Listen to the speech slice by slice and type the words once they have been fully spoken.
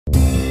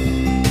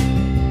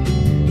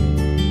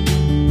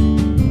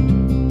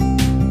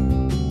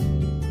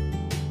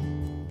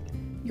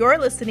You're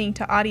listening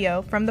to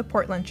audio from the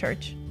Portland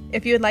Church.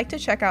 If you would like to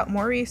check out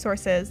more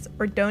resources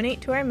or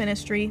donate to our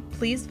ministry,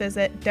 please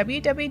visit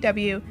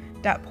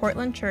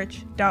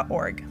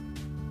www.portlandchurch.org.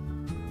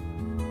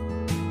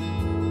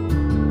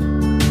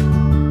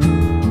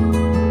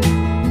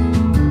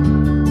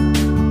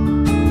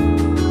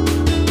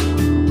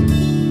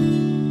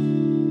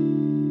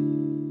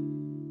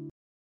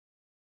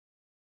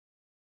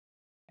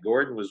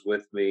 Gordon was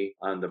with me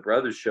on the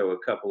Brothers Show a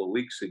couple of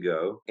weeks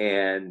ago,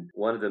 and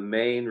one of the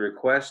main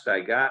requests I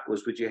got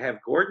was, would you have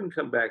Gordon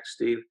come back,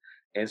 Steve?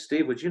 And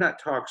Steve, would you not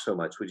talk so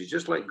much? Would you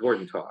just let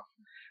Gordon talk?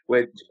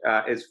 Which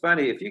it's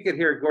funny, if you could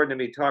hear Gordon and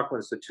me talk when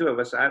it's the two of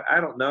us,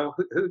 I don't know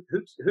who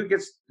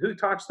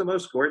talks the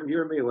most, Gordon, you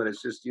or me, when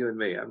it's just you and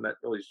me. I'm not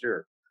really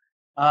sure.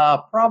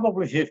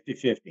 Probably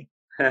 50-50.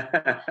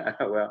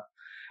 Well,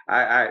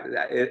 I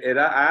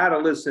ought to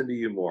listen to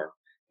you more,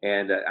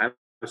 and I'm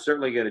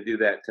certainly going to do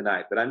that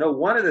tonight. But I know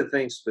one of the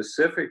things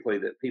specifically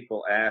that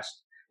people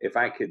asked if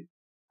I could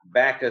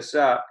back us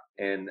up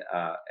and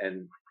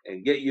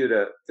get you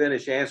to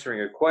finish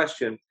answering a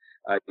question.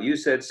 You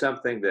said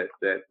something that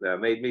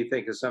made me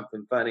think of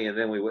something funny, and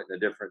then we went in a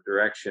different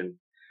direction.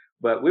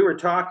 But we were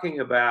talking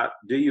about,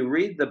 do you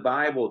read the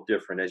Bible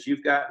different as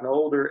you've gotten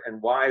older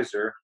and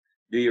wiser?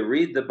 Do you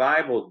read the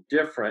Bible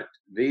different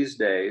these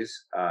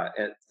days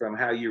from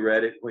how you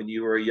read it when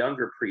you were a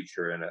younger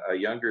preacher and a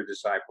younger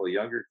disciple, a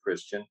younger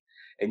Christian?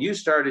 And you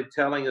started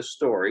telling a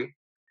story,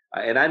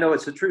 and I know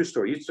it's a true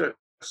story. You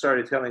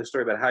started telling a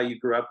story about how you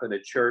grew up in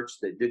a church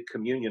that did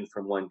communion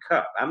from one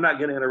cup. I'm not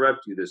going to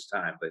interrupt you this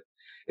time, but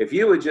if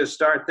you would just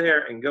start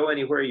there and go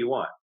anywhere you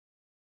want.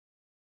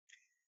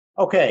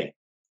 Okay.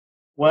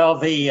 Well,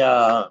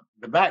 the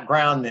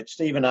background that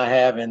Steve and I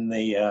have in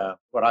the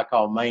what I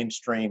call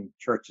mainstream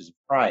churches of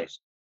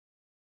Christ,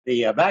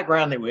 the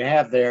background that we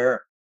have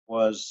there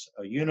was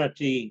a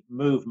unity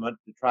movement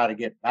to try to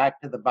get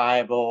back to the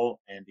Bible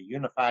and to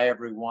unify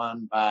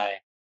everyone by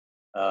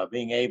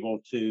being able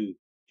to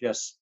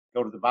just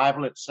go to the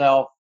Bible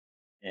itself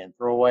and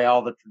throw away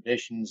all the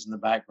traditions and the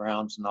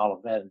backgrounds and all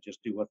of that and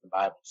just do what the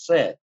Bible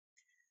said.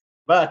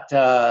 But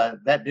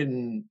that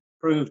didn't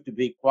prove to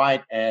be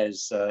quite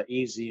as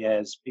easy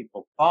as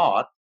people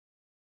thought,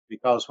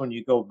 because when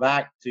you go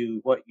back to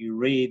what you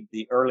read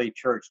the early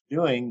church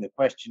doing, the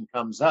question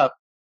comes up,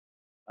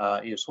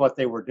 is what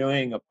they were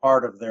doing a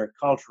part of their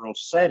cultural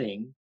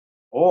setting,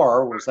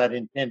 or was that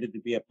intended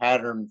to be a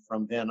pattern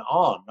from then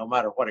on, no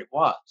matter what it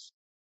was?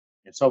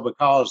 And so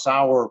because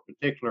our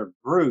particular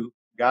group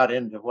got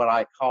into what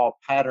I call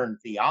pattern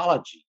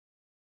theology,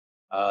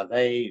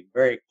 they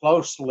very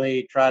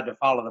closely tried to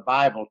follow the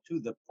Bible to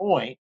the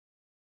point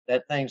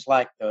that things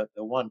like the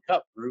one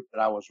cup group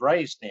that I was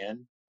raised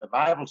in, the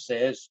Bible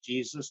says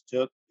Jesus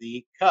took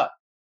the cup.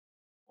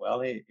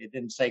 Well, it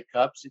didn't say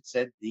cups, it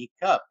said the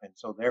cup. And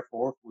so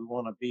therefore, if we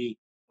want to be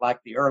like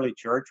the early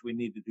church, we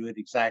need to do it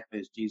exactly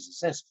as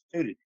Jesus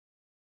instituted it.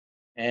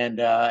 And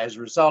as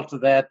a result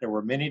of that, there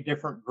were many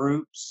different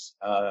groups,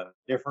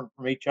 different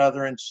from each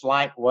other in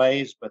slight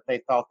ways, but they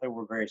thought they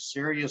were very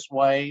serious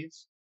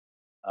ways.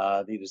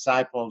 The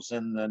disciples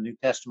in the New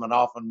Testament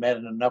often met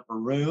in an upper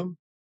room.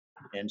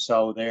 And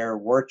so there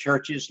were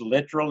churches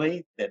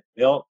literally that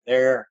built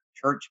their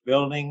church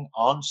building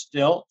on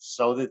stilts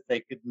so that they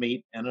could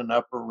meet in an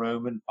upper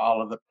room and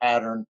follow the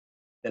pattern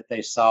that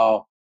they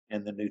saw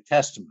in the New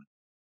Testament.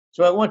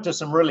 So it went to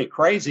some really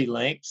crazy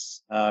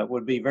lengths. It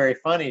would be very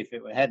funny if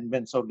it hadn't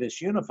been so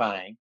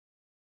disunifying.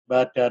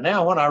 But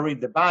now when I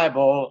read the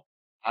Bible,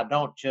 I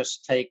don't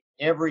just take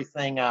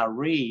everything I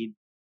read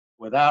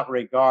without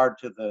regard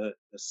to the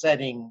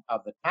setting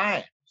of the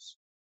times.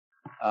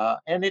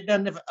 And it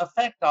doesn't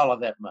affect all of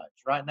that much.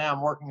 Right now,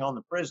 I'm working on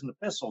the prison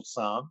epistles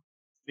some,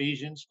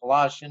 Ephesians,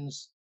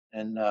 Colossians,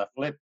 and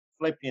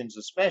Philippians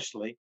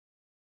especially.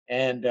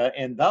 And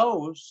in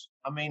those,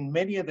 I mean,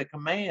 many of the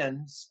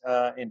commands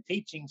and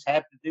teachings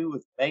have to do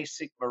with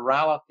basic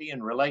morality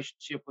and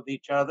relationship with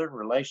each other,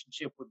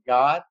 relationship with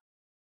God.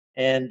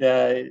 And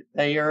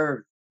they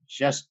are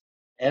just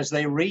as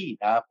they read.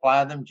 I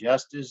apply them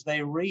just as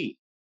they read.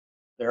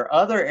 There are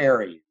other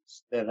areas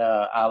that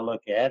I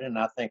look at and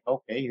I think,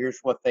 okay, here's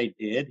what they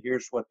did,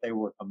 here's what they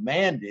were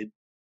commanded.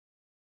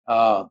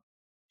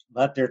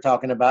 But they're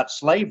talking about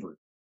slavery,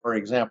 for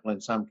example,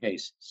 in some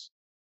cases.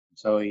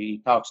 So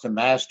he talks to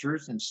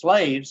masters and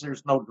slaves.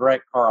 There's no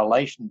direct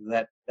correlation to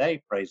that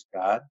today, praise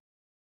God.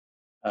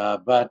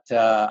 But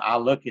I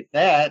look at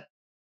that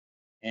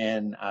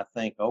and I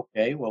think,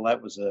 okay, well,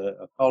 that was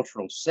a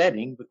cultural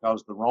setting,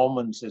 because the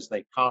Romans, as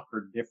they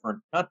conquered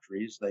different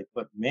countries, they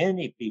put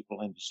many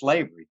people into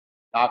slavery,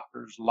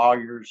 doctors,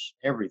 lawyers,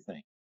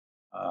 everything.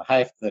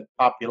 Half the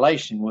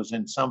population was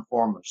in some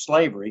form of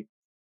slavery,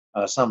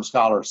 some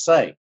scholars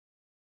say.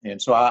 And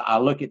so I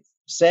look at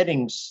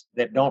settings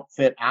that don't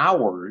fit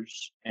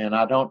ours, and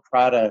I don't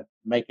try to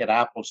make it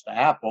apples to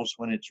apples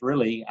when it's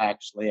really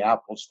actually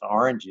apples to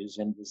oranges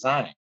in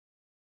design.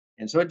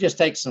 And so it just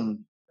takes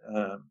some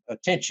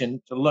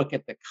attention to look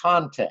at the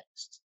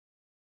context.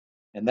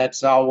 And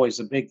that's always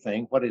a big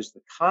thing. What is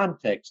the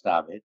context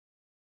of it?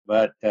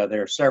 but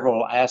there are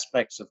several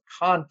aspects of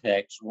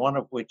context, one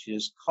of which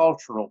is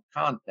cultural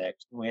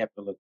context, and we have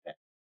to look at that.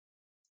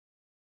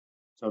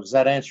 So does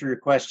that answer your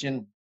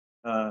question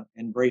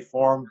in brief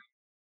form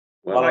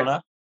well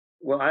enough?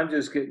 Well, I'm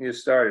just getting you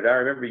started. I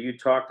remember you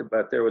talked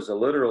about there was a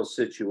literal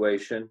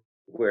situation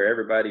where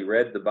everybody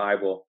read the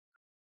Bible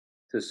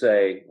to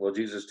say, well,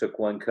 Jesus took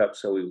one cup,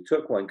 so we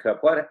took one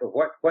cup.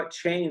 What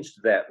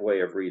changed that way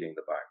of reading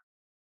the Bible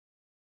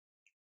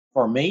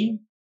For me,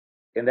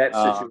 in that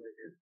uh, situation?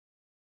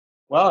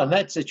 well, in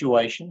that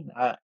situation,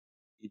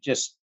 it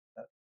just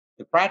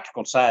the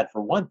practical side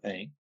for one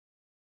thing.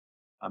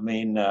 I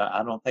mean,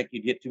 I don't think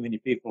you get too many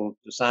people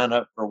to sign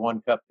up for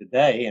one cup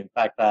today. In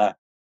fact,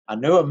 I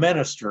knew a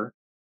minister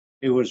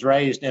who was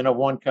raised in a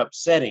one cup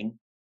setting,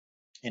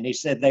 and he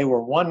said they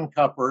were one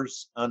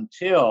cuppers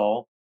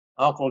until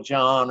Uncle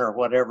John or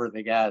whatever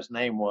the guy's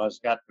name was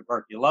got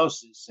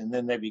tuberculosis, and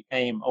then they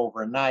became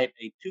overnight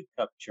a 2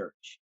 cup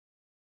church.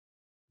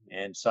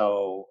 And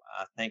so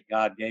I think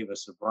God gave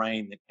us a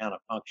brain that kind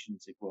of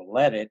functions, if we'll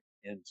let it,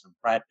 in some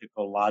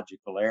practical,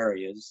 logical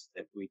areas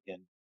that we can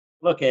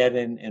look at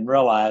and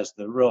realize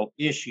the real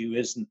issue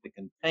isn't the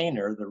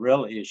container. The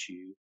real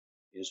issue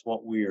is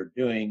what we are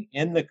doing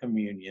in the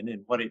communion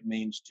and what it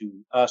means to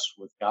us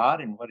with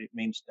God and what it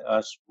means to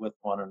us with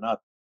one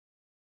another.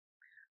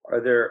 Are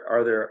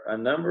there a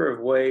number of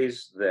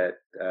ways that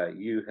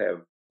you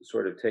have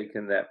sort of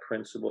taken that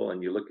principle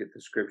and you look at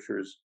the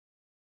scriptures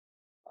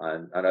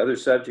on other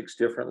subjects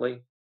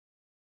differently?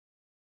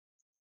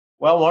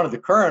 Well, one of the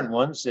current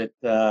ones that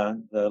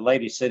the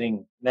lady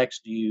sitting next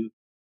to you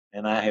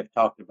and I have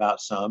talked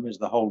about some is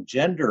the whole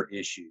gender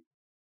issue.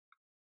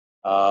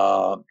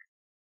 Uh,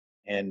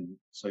 and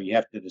so you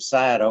have to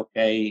decide,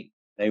 okay,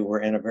 they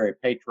were in a very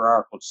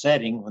patriarchal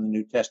setting when the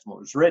New Testament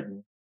was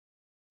written.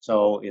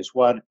 So is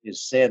what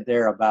is said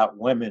there about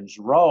women's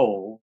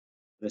role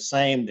the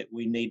same that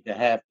we need to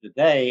have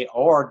today,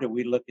 or do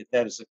we look at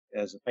that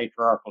as a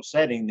patriarchal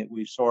setting that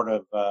we've sort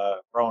of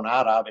grown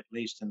out of, at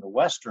least in the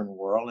Western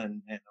world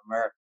and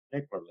America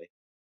particularly?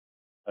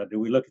 Do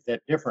we look at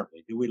that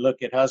differently? Do we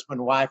look at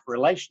husband-wife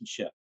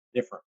relationship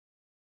differently?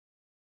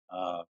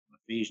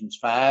 Ephesians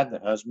 5, the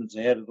husband's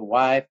the head of the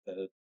wife,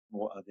 the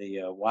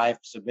wife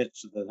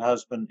submits to the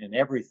husband in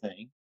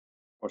everything.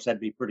 Of course,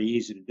 that'd be pretty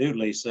easy to do,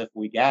 Lisa, if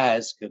we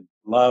guys could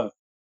love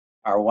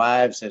our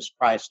wives as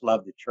Christ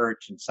loved the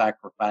church and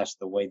sacrificed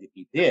the way that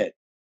he did.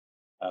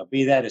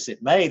 Be that as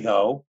it may,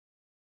 though,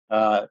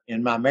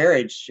 in my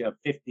marriage of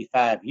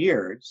 55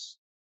 years,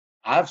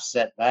 I've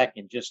sat back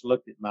and just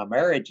looked at my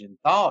marriage and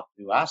thought,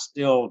 do I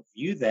still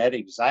view that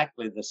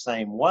exactly the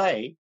same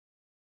way?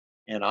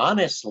 And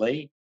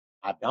honestly,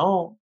 I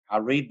don't. I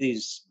read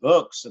these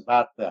books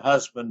about the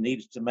husband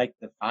needs to make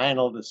the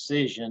final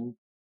decision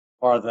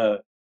for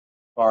the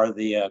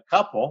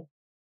couple,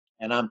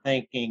 and I'm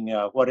thinking,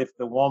 what if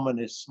the woman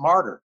is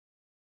smarter?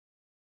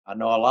 I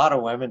know a lot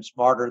of women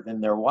smarter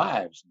than their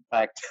wives. In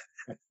fact,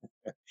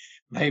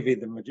 maybe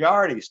the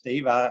majority,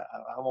 Steve. I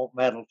won't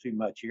meddle too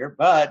much here,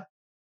 but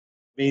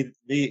be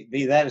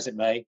that as it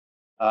may,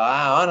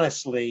 I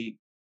honestly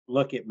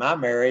look at my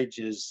marriage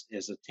as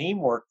a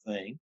teamwork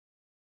thing,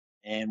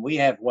 and we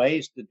have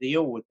ways to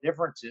deal with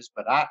differences.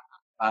 But I,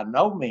 by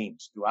no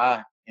means, do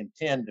I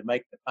intend to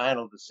make the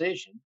final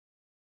decision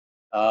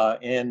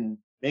in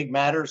big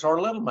matters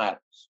or little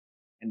matters.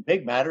 In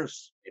big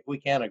matters, if we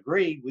can't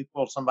agree, we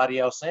pull somebody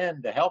else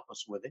in to help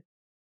us with it.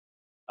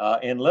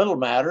 In little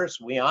matters,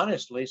 we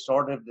honestly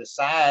sort of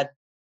decide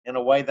in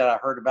a way that I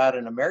heard about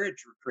in a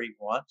marriage retreat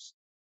once,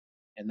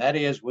 and that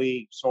is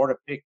we sort of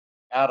pick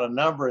out a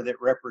number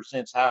that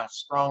represents how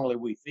strongly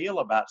we feel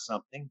about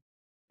something,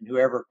 and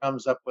whoever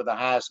comes up with the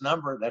highest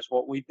number, that's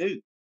what we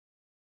do.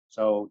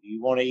 So, do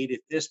you want to eat at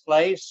this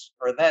place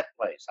or that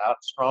place? How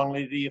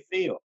strongly do you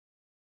feel?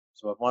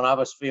 So if one of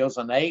us feels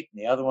an 8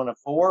 and the other one a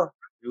 4,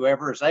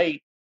 whoever is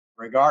 8,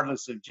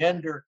 regardless of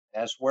gender,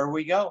 that's where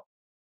we go.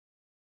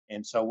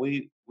 And so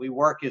we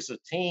work as a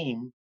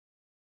team,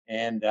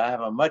 and I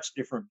have a much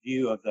different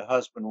view of the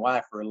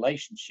husband-wife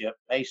relationship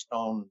based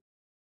on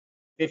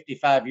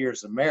 55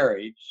 years of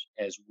marriage,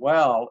 as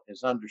well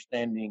as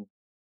understanding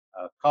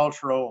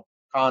cultural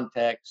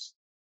context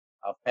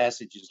of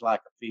passages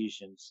like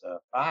Ephesians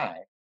 5.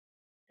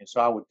 And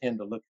so I would tend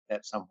to look at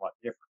that somewhat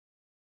different.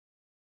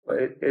 Well,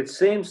 it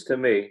seems to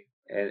me,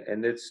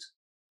 and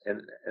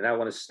I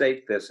want to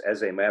state this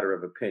as a matter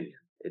of opinion.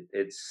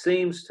 It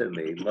seems to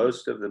me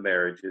most of the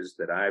marriages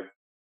that I've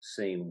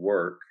seen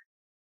work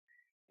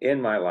in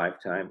my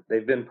lifetime,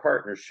 they've been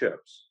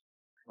partnerships,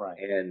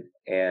 Right.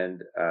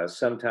 and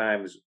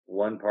sometimes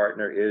one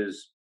partner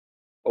is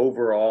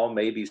overall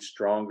maybe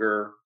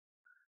stronger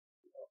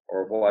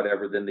or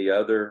whatever than the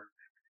other.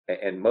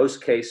 In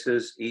most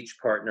cases, each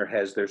partner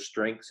has their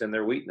strengths and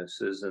their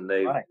weaknesses, and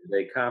Right.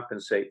 they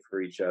compensate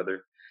for each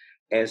other.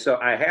 And so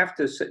I have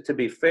to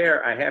be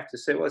fair, I have to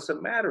say, well, it's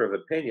a matter of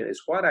opinion.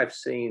 It's what I've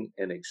seen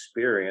and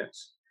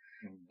experienced.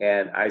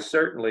 And I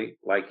certainly,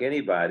 like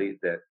anybody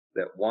that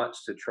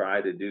wants to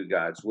try to do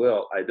God's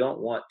will, I don't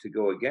want to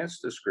go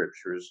against the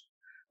scriptures.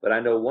 But I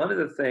know one of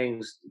the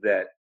things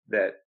that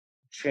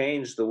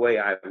changed the way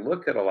I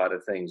look at a lot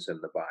of things in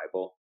the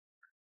Bible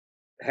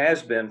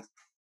has been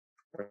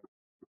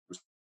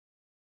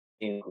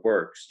in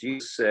works.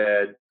 Jesus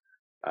said,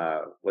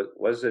 what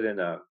was it in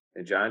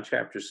John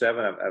chapter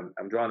 7?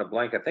 I'm drawing a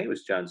blank. I think it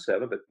was John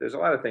 7, but there's a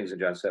lot of things in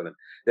John 7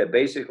 that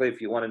basically,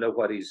 if you want to know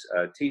what he's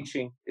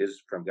teaching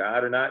is from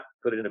God or not,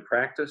 put it into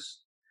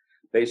practice.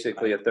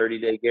 Basically, a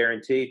 30-day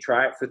guarantee.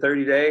 Try it for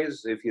 30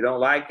 days. If you don't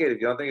like it,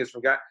 if you don't think it's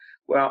from God,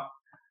 well,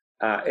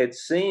 it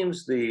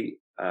seems the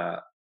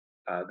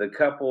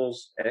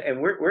couples,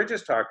 and we're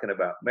just talking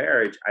about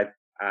marriage.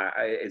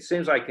 It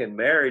seems like in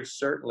marriage,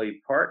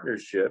 certainly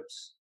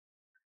partnerships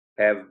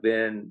have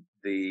been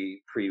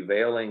the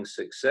prevailing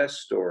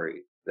success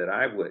story that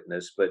I've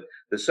witnessed. But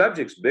the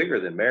subject's bigger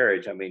than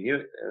marriage. I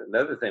mean,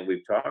 another thing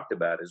we've talked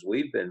about is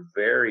we've been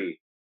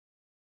very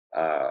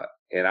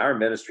in our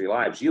ministry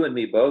lives, you and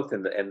me both,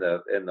 and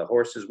the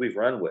horses we've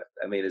run with.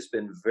 I mean, it's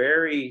been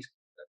very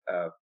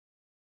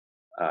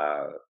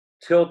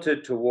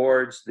tilted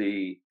towards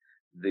the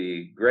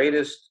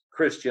greatest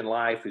Christian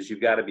life is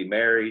you've got to be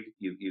married,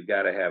 you've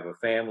got to have a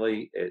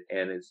family,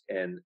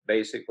 and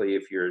basically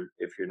if you're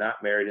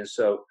not married, and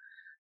so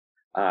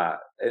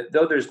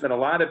though there's been a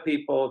lot of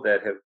people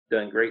that have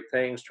done great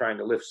things trying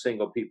to lift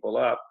single people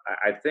up,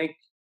 I think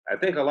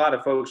a lot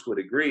of folks would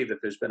agree that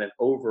there's been an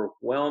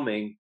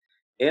overwhelming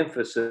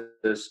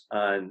emphasis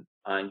on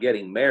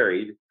getting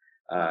married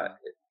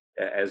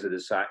as a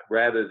decide,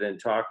 rather than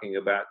talking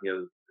about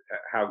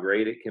how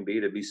great it can be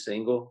to be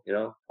single.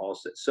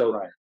 Also, so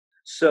Right.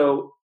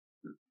 so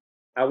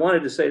I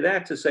wanted to say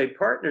that to say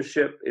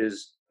partnership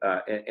is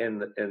in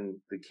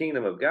the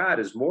kingdom of God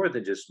is more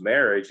than just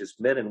marriage. It's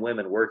men and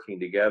women working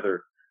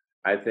together.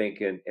 I think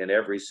in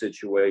every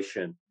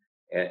situation,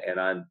 and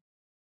on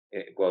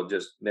well,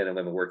 just men and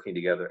women working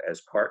together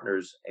as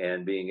partners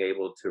and being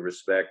able to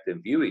respect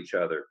and view each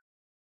other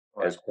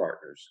Right. as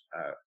partners.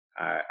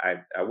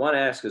 I want to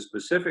ask a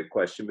specific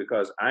question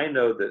because I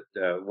know that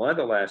one of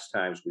the last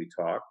times we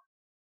talked,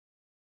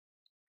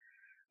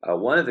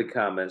 one of the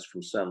comments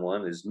from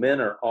someone is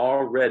men are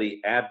already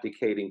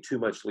abdicating too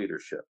much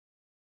leadership.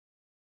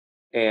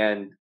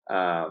 And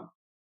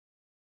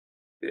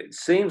it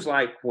seems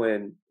like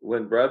when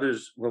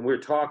we're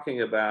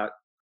talking about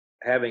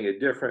having a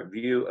different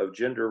view of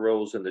gender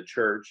roles in the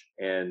church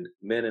and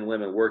men and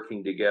women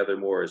working together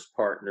more as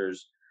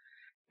partners,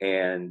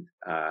 and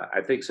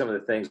I think some of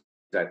the things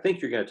I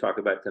think you're going to talk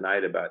about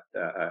tonight about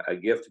a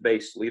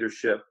gift-based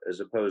leadership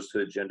as opposed to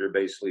a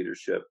gender-based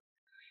leadership.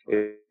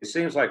 It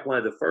seems like one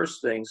of the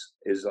first things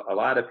is a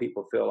lot of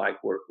people feel like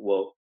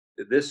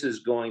this is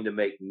going to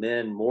make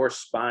men more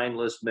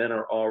spineless. Men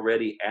are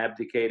already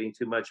abdicating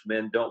too much.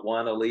 Men don't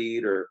want to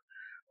lead or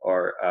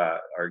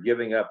are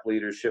giving up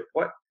leadership.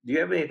 What do you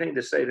have anything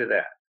to say to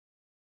that?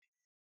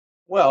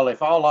 Well,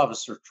 if all of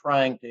us are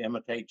trying to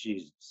imitate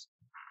Jesus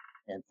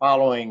and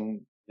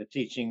following the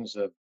teachings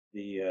of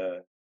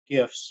the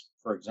gifts,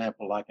 for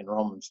example, like in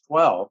Romans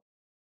 12,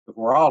 if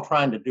we're all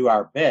trying to do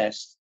our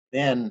best,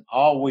 then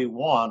all we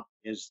want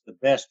is the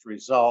best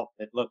result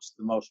that looks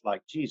the most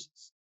like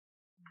Jesus.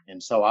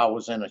 And so I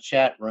was in a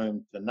chat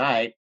room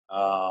tonight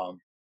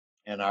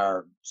in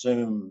our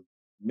Zoom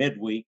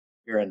midweek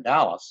here in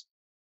Dallas,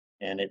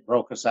 and it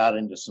broke us out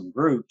into some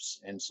groups.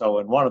 And so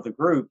in one of the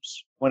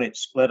groups, when it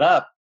split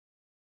up,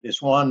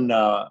 this one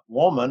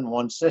woman,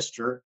 one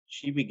sister,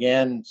 she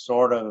began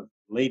sort of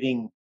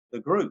leading the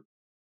group.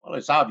 Well,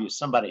 it's obvious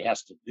somebody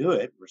has to do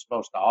it. We're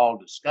supposed to all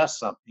discuss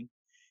something.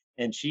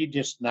 And she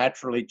just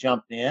naturally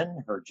jumped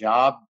in. Her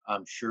job,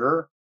 I'm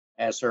sure,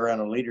 has her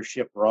in a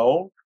leadership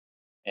role.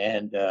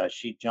 And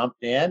she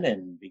jumped in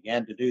and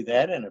began to do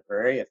that in a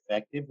very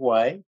effective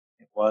way.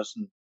 It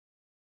wasn't,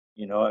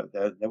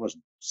 there was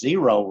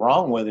zero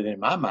wrong with it in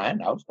my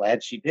mind. I was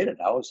glad she did it.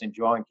 I was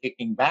enjoying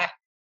kicking back.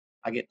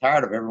 I get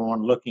tired of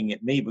everyone looking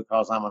at me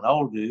because I'm an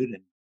old dude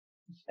and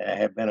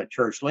have been a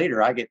church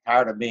leader. I get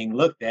tired of being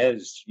looked at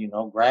as,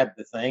 grab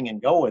the thing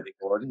and go with it,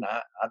 Gordon.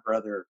 I'd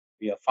rather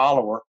be a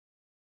follower,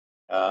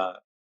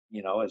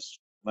 as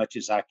much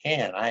as I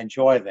can. I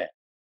enjoy that.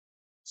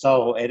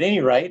 So at any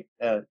rate,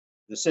 the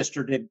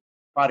sister did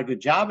quite a good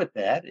job at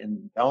that.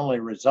 And the only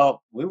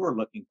result we were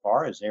looking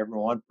for is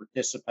everyone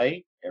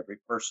participate. Every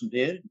person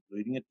did,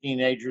 including a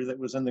teenager that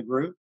was in the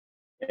group.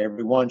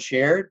 Everyone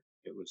shared.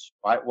 It was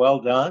quite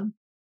well done.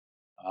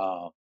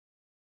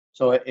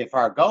 So if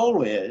our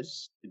goal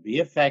is to be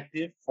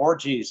effective for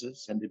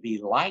Jesus and to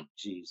be like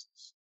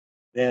Jesus,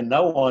 then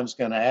no one's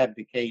going to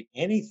abdicate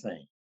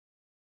anything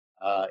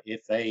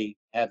if they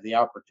have the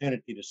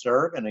opportunity to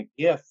serve and a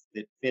gift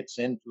that fits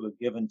into a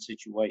given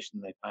situation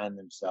they find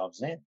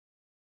themselves in.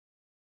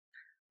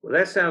 Well,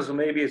 that sounds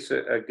maybe it's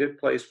a good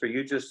place for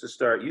you just to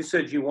start. You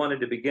said you wanted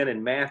to begin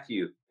in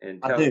Matthew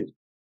and tell I do.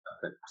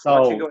 something. So Why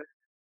don't you go ahead?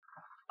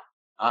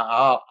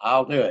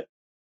 I'll do it.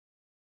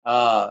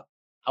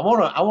 I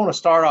want to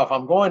start off.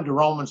 I'm going to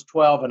Romans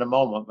 12 in a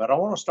moment, but I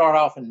want to start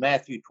off in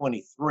Matthew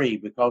 23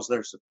 because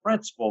there's a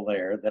principle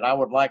there that I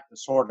would like to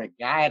sort of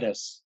guide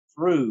us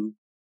through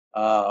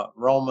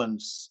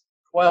Romans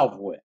 12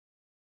 with.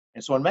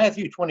 And so in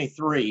Matthew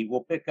 23,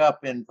 we'll pick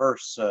up in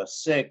verse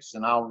 6,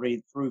 and I'll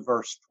read through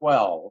verse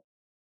 12.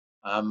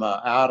 I'm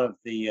out of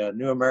the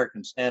New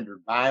American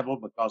Standard Bible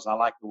because I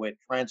like the way it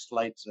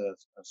translates a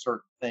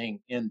certain thing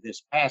in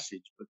this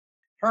passage. But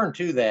turn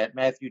to that,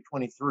 Matthew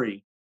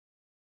 23.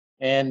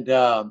 And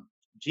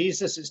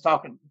Jesus is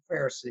talking to the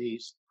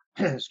Pharisees.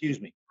 Excuse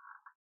me.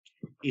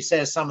 He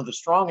says some of the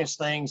strongest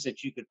things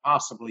that you could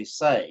possibly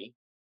say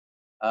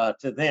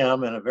to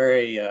them in a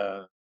very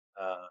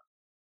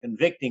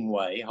convicting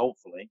way,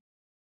 hopefully.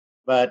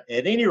 But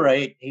at any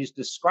rate, he's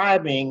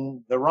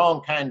describing the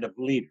wrong kind of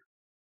leader.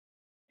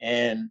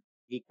 And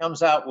he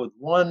comes out with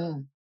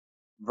one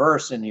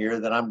verse in here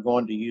that I'm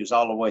going to use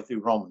all the way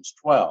through Romans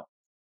 12.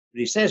 But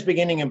he says,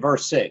 beginning in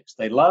verse 6,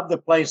 they love the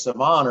place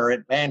of honor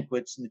at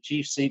banquets and the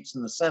chief seats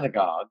in the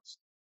synagogues,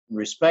 and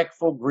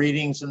respectful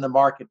greetings in the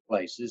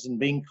marketplaces, and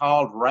being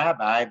called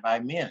rabbi by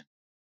men.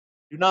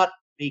 Do not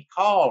be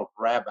called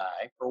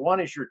rabbi, for one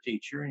is your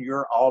teacher, and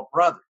you're all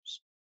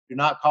brothers. Do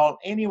not call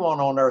anyone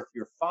on earth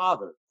your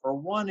father, for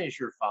one is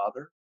your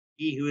father,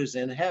 he who is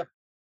in heaven.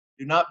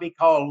 Do not be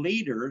called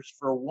leaders,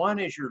 for one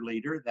is your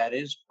leader, that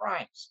is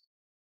Christ.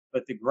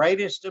 But the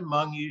greatest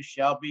among you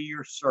shall be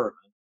your servant.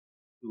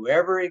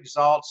 Whoever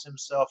exalts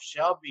himself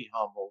shall be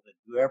humbled, and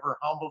whoever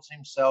humbles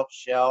himself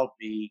shall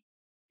be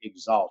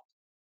exalted.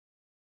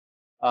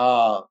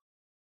 A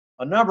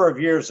number of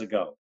years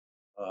ago,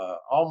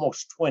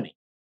 almost 20,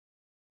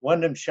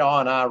 Wyndham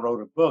Shaw and I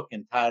wrote a book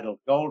entitled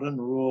Golden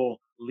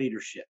Rule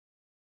Leadership.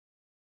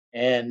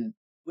 And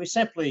we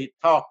simply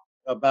talked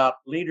about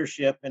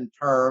leadership in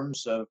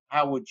terms of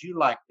how would you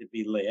like to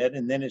be led.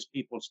 And then as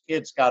people's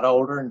kids got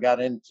older and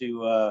got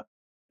into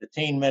the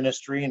teen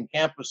ministry and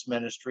campus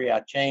ministry,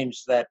 I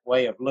changed that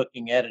way of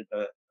looking at it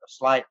a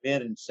slight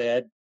bit and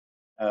said,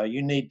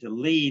 you need to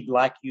lead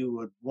like you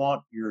would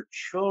want your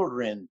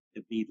children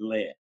to be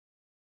led.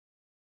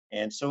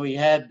 And so we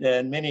had,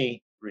 in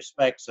many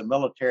respects, a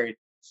military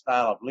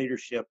style of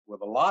leadership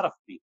with a lot of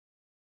people.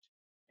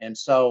 And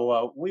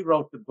so we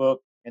wrote the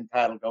book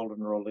entitled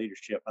Golden Rule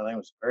Leadership. I think it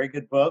was a very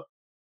good book.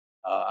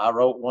 I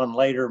wrote one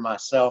later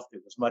myself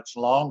that was much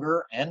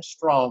longer and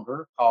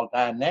stronger called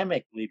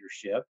Dynamic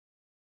Leadership.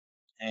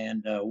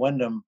 And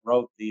Wyndham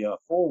wrote the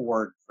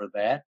foreword for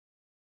that.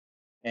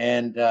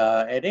 And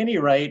at any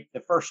rate,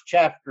 the first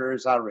chapter,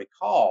 as I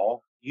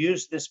recall,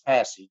 used this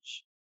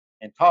passage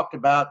and talked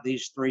about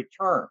these three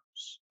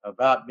terms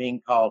about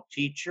being called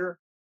teacher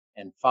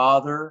and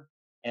father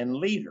and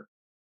leader.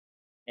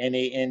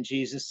 And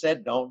Jesus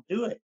said, don't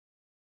do it.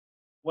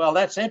 Well,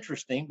 that's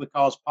interesting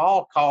because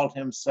Paul called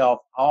himself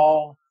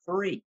all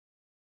three.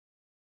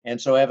 And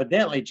so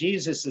evidently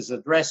Jesus is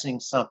addressing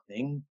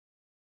something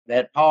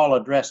that Paul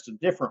addressed a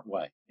different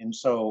way. And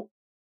so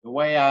the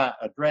way I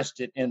addressed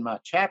it in my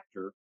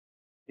chapter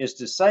is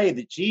to say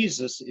that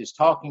Jesus is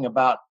talking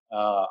about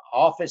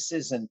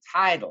offices and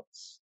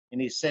titles. And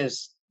he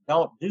says,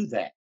 don't do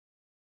that.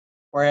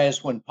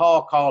 Whereas when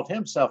Paul called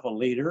himself a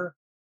leader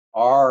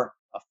or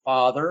a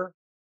father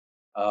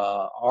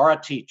or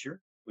a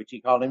teacher, which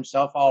he called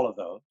himself all of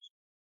those,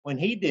 when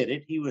he did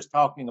it, he was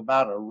talking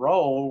about a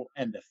role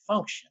and a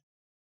function,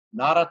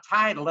 not a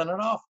title and an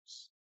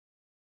office.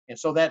 And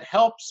so that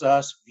helps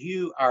us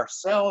view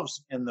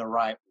ourselves in the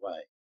right way.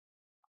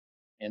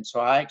 And so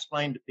I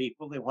explained to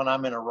people that when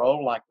I'm in a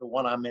role like the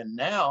one I'm in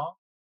now,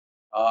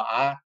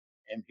 I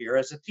am here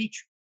as a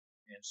teacher.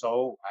 And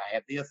so I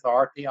have the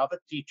authority of a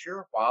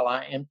teacher while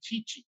I am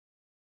teaching.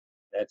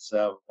 That's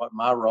what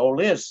my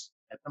role is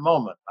at the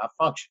moment, my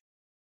function.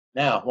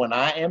 Now, when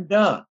I am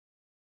done,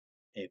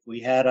 if we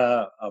had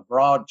a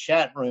broad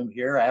chat room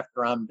here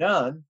after I'm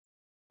done,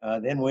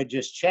 then we'd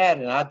just chat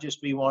and I'd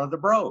just be one of the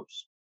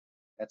bros.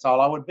 That's all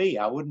I would be.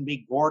 I wouldn't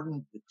be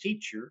Gordon the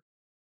teacher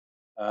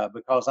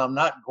because I'm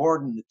not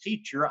Gordon the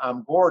teacher.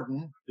 I'm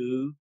Gordon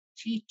who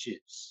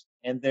teaches.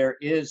 And there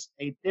is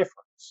a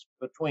difference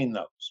between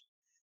those.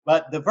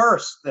 But the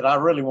verse that I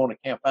really want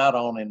to camp out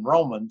on in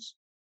Romans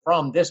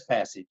from this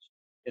passage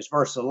is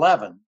verse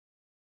 11.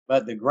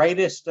 But the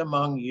greatest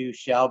among you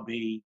shall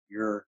be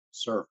your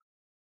servant.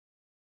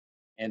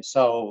 And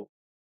so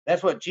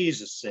that's what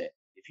Jesus said.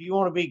 If you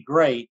want to be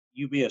great,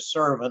 you be a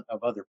servant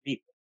of other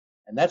people.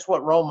 And that's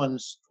what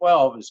Romans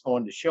 12 is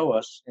going to show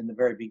us in the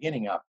very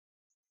beginning of it.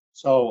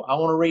 So I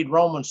want to read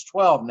Romans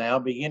 12 now,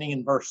 beginning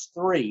in verse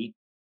 3,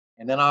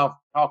 and then I'll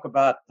talk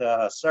about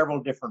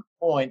several different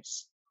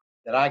points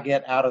that I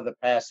get out of the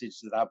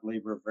passage that I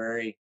believe are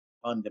very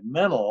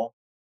fundamental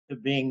to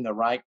being the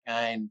right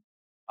kind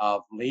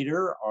of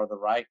leader or the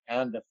right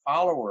kind of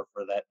follower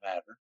for that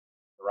matter,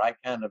 the right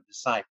kind of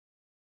disciple.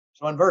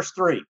 So in verse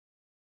 3,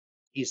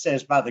 he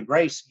says, by the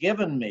grace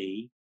given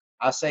me,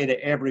 I say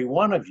to every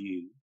one of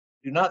you,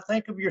 do not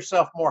think of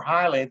yourself more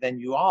highly than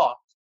you ought,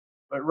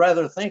 but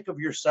rather think of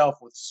yourself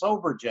with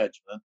sober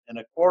judgment in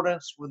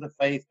accordance with the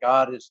faith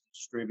God has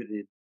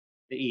distributed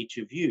to each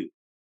of you.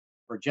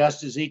 For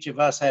just as each of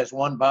us has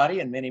one body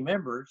and many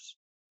members,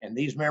 and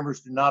these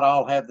members do not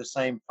all have the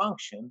same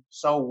function,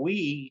 so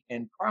we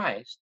in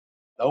Christ,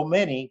 though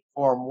many,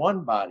 form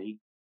one body,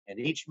 and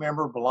each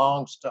member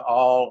belongs to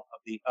all of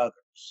the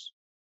others.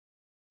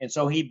 And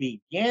so he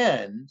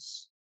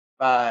begins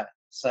by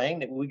saying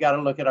that we got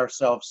to look at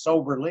ourselves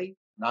soberly,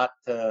 not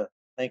to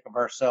think of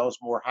ourselves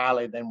more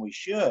highly than we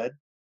should,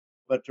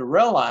 but to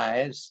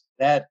realize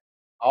that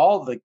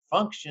all the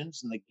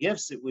functions and the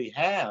gifts that we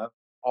have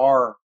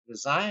are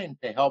designed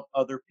to help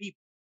other people.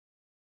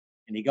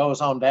 And he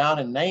goes on down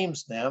and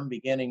names them,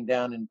 beginning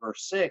down in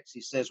verse 6.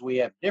 He says, we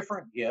have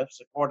different gifts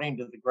according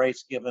to the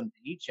grace given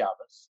to each of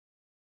us.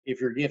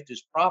 If your gift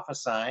is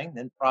prophesying,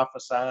 then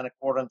prophesy in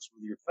accordance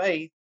with your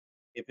faith.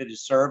 If it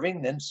is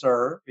serving, then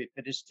serve. If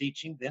it is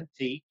teaching, then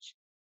teach.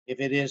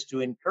 If it is to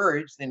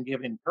encourage, then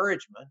give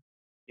encouragement.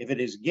 If it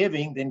is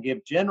giving, then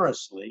give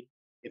generously.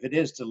 If it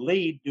is to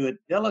lead, do it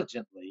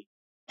diligently.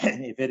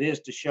 If it is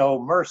to show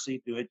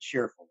mercy, do it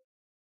cheerfully.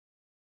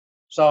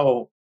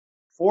 So,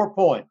 4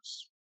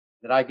 points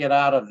that I get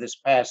out of this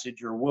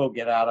passage, or will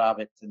get out of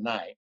it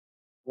tonight.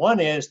 One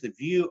is the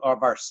view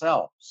of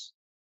ourselves.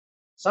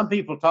 Some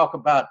people talk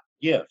about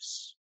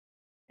gifts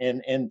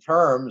in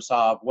terms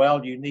of,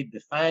 well, you need to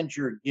find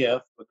your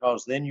gift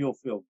because then you'll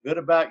feel good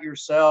about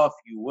yourself.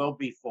 You will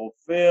be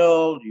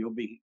fulfilled. You'll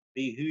be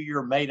who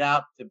you're made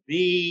out to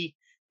be.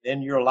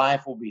 Then your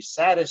life will be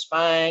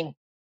satisfying.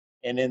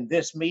 And in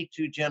this Me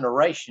Too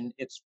generation,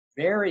 it's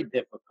very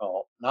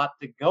difficult not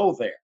to go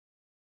there,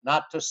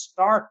 not to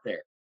start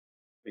there,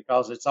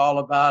 because it's all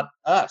about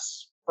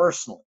us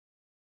personally.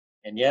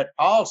 And yet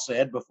Paul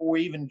said, before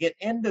we even get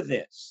into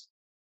this,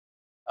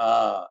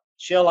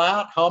 chill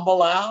out,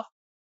 humble out.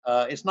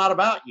 It's not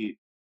about you.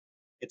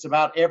 It's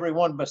about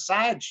everyone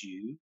besides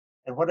you.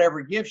 And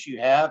whatever gifts you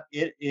have,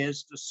 it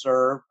is to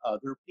serve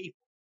other people.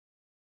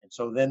 And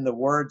so then the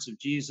words of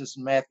Jesus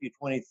in Matthew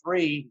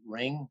 23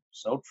 ring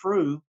so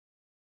true.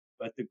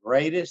 But the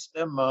greatest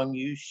among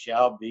you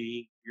shall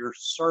be your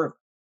servant.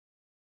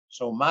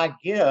 So my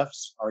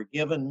gifts are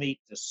given me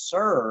to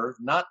serve,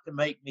 not to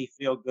make me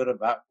feel good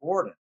about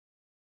Gordon.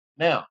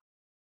 Now,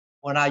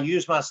 when I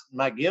use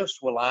my gifts,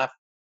 will I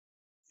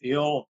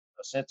feel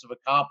a sense of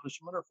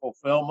accomplishment or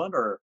fulfillment,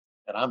 or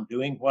that I'm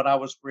doing what I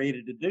was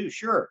created to do?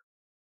 Sure.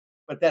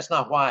 But that's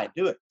not why I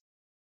do it.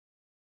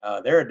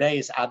 There are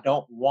days I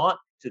don't want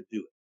to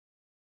do it.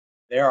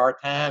 There are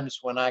times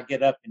when I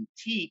get up and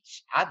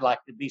teach, I'd like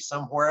to be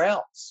somewhere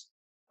else.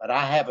 But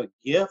I have a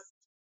gift,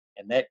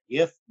 and that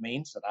gift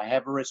means that I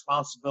have a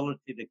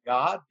responsibility to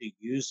God to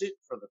use it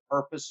for the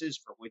purposes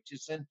for which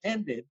it's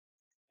intended.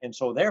 And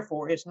so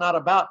therefore, it's not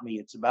about me.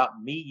 It's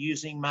about me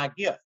using my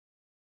gift.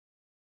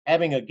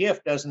 Having a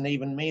gift doesn't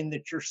even mean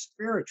that you're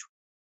spiritual.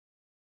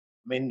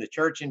 I mean, the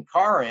church in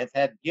Corinth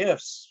had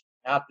gifts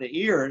out the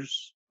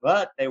ears,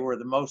 but they were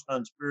the most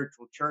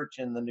unspiritual church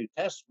in the New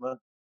Testament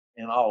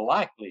in all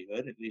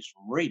likelihood, at least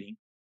from reading.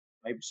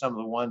 Maybe some of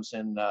the ones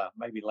in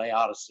maybe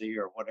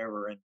Laodicea or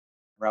whatever in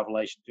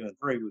Revelation 2 and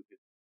 3, we could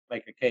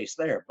make a case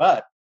there.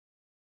 But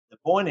the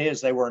point is,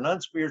 they were an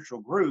unspiritual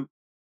group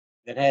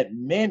that had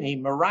many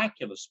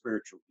miraculous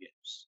spiritual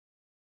gifts.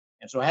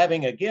 And so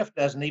having a gift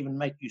doesn't even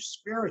make you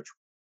spiritual.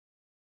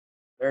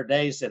 There are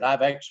days that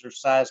I've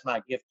exercised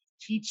my gift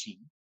of teaching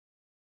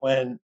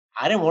when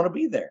I didn't want to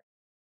be there.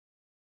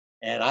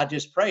 And I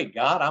just prayed,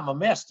 God, I'm a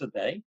mess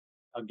today.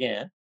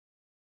 Again,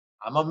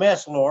 I'm a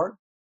mess, Lord,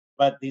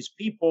 but these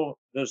people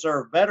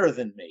deserve better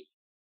than me.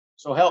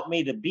 So help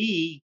me to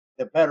be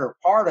the better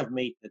part of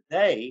me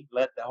today.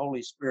 Let the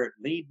Holy Spirit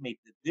lead me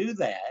to do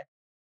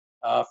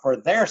that for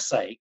their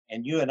sake.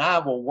 And you and I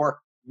will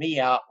work me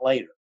out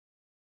later.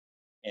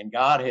 And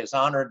God has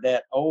honored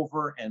that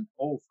over and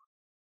over.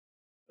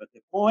 But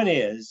the point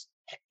is,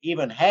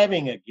 even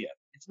having a gift,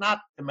 it's not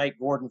to make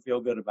Gordon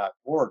feel good about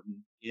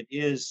Gordon. It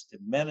is to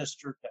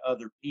minister to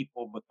other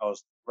people,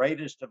 because the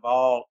greatest of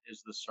all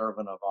is the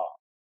servant of all.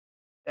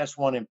 That's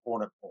one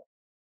important point.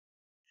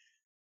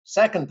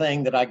 Second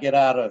thing that I get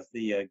out of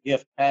the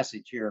gift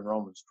passage here in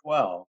Romans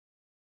 12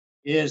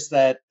 is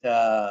that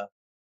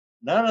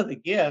none of the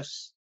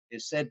gifts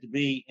is said to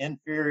be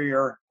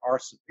inferior or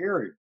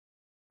superior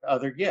to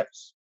other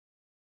gifts.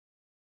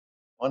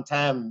 One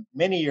time,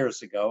 many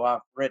years ago,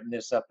 I've written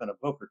this up in a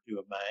book or two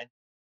of mine,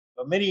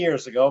 but many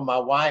years ago, my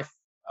wife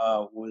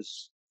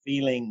was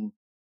feeling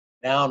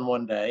down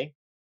one day,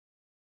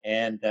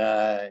 and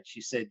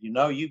she said, you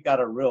know, you've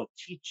got a real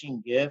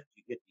teaching gift.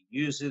 You get to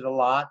use it a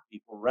lot.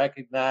 People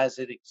recognize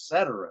it,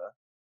 etc.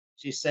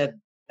 She said,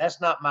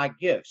 that's not my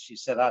gift. She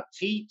said, I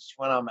teach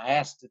when I'm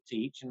asked to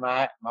teach. And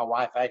my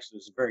wife actually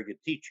is a very good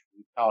teacher.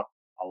 We've taught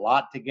a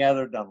lot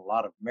together, done a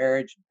lot of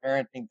marriage and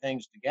parenting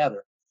things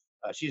together.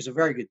 She's a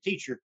very good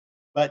teacher,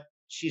 but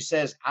she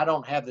says, I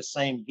don't have the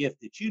same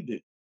gift that you do.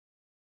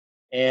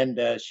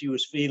 And she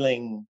was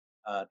feeling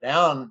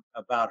down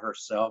about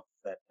herself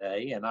that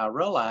day. And I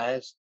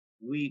realized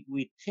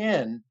we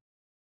tend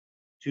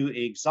to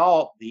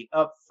exalt the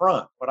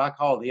upfront, what I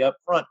call the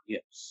upfront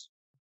gifts,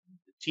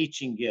 the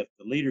teaching gift,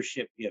 the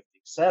leadership gift,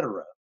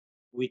 etc.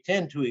 We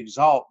tend to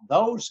exalt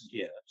those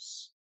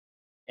gifts.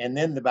 And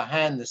then the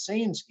behind the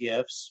scenes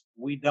gifts,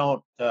 we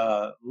don't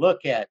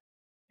look at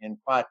in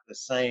quite the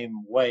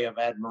same way of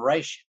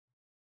admiration.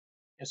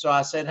 And so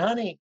I said,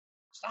 honey,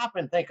 stop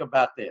and think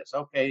about this.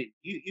 Okay,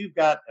 you've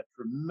got a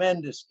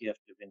tremendous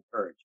gift of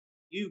encouragement.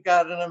 You've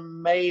got an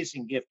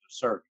amazing gift of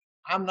serving.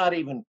 I'm not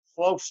even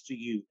close to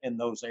you in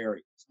those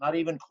areas, not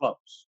even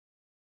close.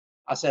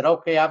 I said,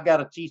 okay, I've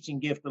got a teaching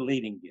gift, a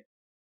leading gift.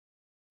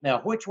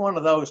 Now, which one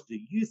of those do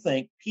you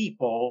think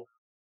people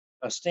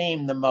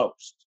esteem the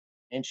most?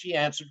 And she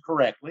answered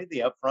correctly,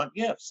 the upfront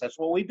gifts. That's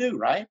what we do,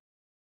 right?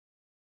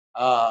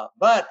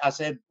 But I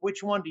said,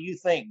 which one do you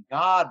think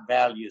God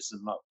values the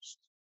most?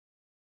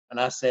 And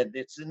I said,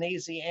 it's an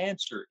easy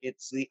answer.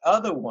 It's the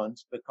other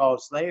ones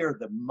because they are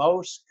the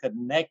most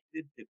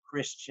connected to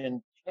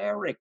Christian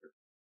character.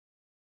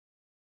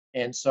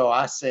 And so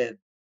I said,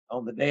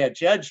 on the day of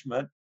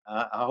judgment,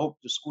 I hope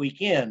to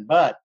squeak in,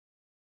 but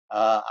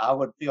I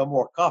would feel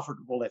more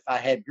comfortable if I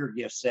had your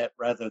gift set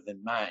rather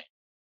than mine.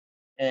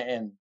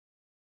 And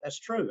that's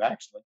true,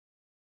 actually.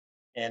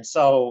 And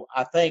so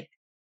I think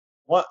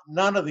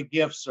none of the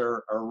gifts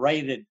are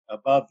rated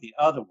above the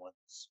other ones.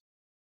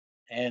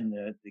 And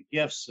the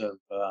gifts of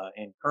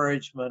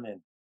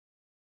encouragement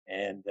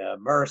and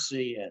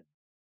mercy and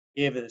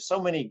there's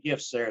so many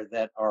gifts there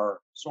that are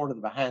sort of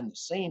the behind the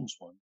scenes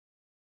one.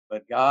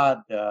 But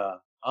God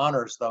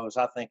honors those,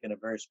 I think, in a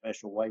very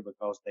special way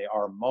because they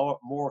are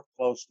more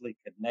closely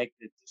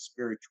connected to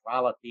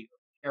spirituality of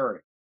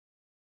character.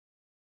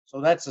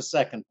 So that's the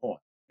second point.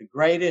 The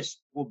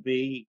greatest will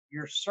be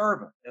your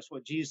servant. That's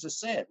what Jesus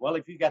said. Well,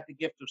 if you got the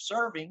gift of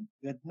serving,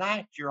 good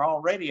night. You're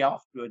already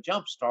off to a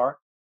jump start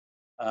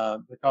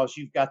because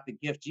you've got the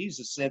gift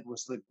Jesus said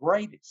was the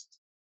greatest.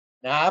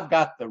 Now, I've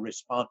got the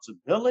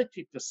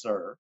responsibility to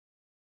serve.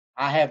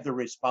 I have the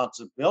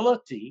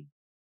responsibility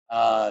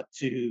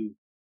to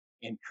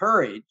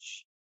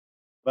encourage,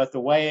 but the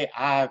way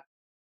I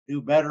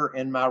do better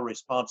in my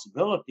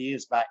responsibility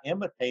is by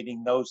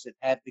imitating those that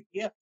have the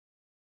gift.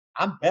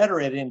 I'm better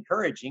at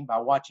encouraging by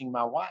watching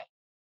my wife.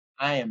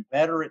 I am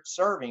better at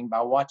serving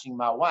by watching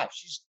my wife.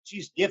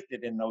 She's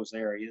gifted in those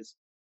areas.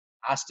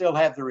 I still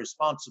have the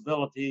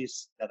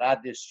responsibilities that I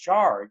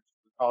discharge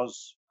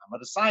because I'm a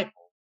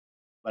disciple,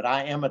 but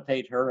I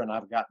imitate her and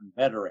I've gotten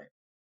better at it.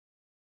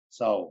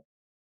 So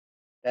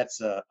that's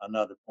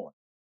another point.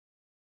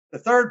 The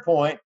third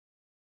point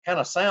kind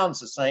of sounds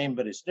the same,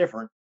 but it's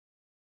different.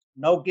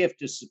 No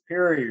gift is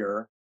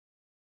superior.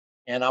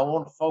 And I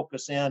want to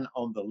focus in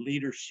on the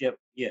leadership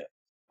gift.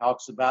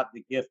 Talks about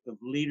the gift of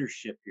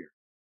leadership here.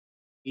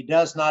 He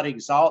does not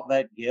exalt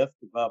that gift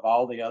above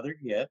all the other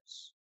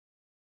gifts.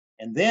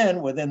 And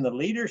then within the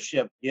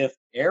leadership gift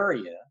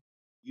area,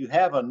 you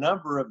have a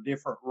number of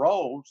different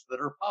roles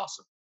that are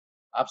possible.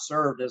 I've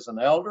served as an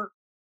elder,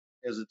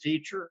 as a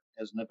teacher,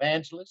 as an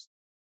evangelist.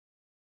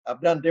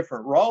 I've done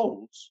different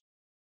roles,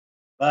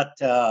 but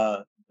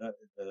the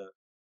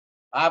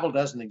Bible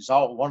doesn't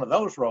exalt one of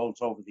those roles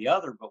over the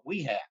other, but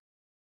we have.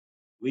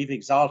 We've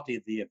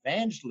exalted the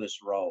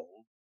evangelist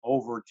role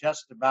over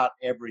just about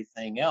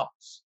everything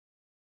else.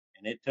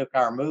 And it took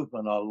our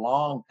movement a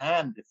long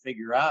time to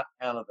figure out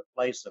kind of the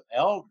place of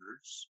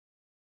elders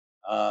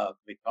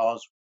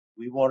because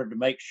we wanted to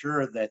make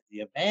sure that the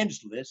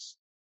evangelist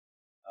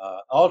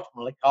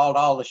ultimately called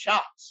all the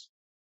shots.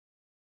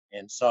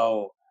 And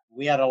so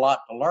we had a lot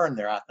to learn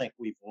there. I think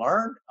we've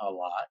learned a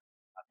lot.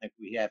 I think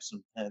we have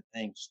some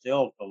things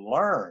still to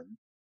learn.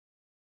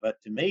 But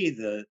to me,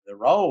 the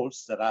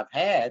roles that I've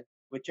had,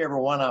 whichever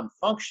one I'm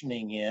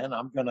functioning in,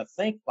 I'm going to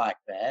think like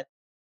that.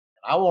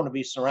 And I want to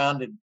be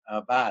surrounded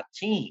by a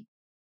team.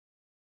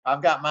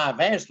 I've got my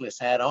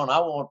evangelist hat on. I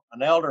want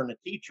an elder and a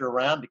teacher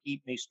around to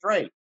keep me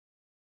straight.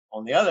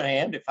 On the other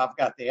hand, if I've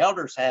got the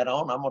elder's hat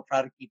on, I'm going to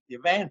try to keep the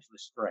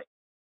evangelist straight.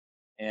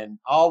 And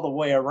all the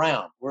way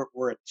around,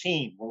 we're a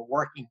team. We're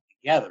working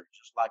together,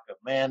 just like a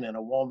man and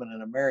a woman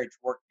in a marriage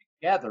work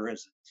together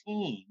as a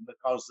team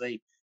because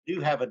they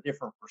do have a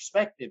different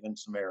perspective in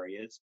some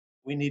areas.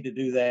 We need to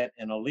do that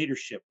in a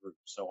leadership group.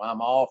 So I'm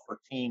all for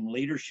team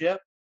leadership.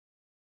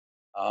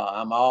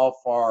 I'm all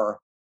for,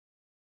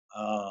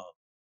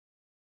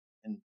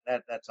 and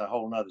that's a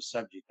whole nother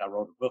subject I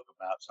wrote a book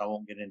about, so I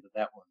won't get into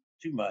that one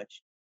too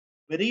much.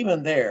 But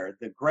even there,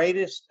 the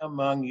greatest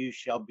among you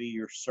shall be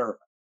your servant.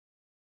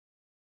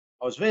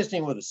 I was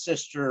visiting with a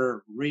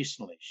sister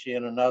recently. She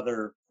and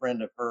another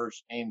friend of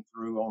hers came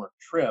through on a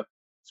trip,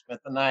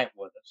 spent the night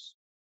with us.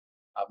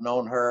 I've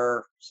known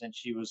her since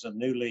she was a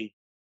newly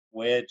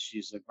wed.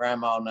 She's a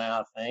grandma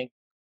now, I think.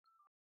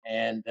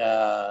 And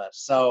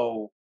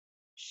so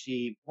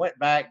she went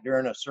back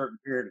during a certain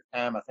period of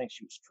time. I think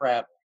she was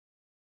traveling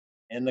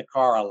in the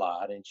car a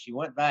lot. And she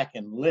went back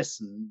and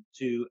listened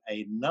to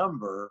a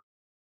number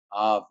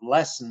of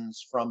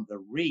lessons from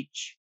the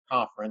REACH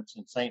conference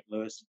in St.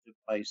 Louis that took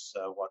place,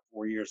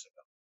 4 years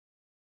ago.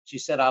 She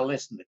said, I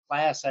listened to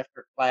class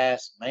after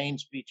class, main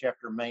speech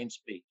after main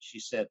speech. She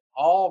said,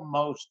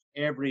 almost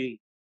every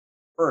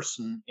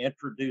person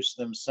introduced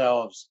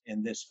themselves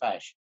in this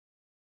fashion.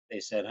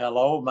 They said,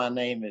 hello, my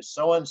name is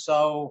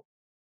so-and-so,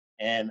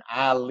 and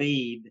I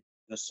lead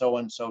the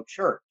so-and-so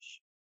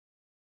church.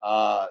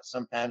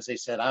 Sometimes they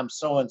said, I'm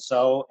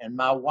so-and-so, and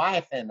my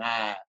wife and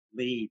I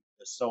lead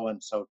the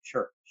so-and-so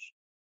church.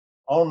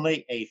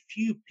 Only a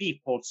few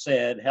people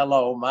said,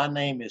 hello, my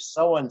name is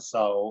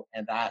so-and-so,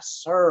 and I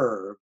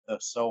serve the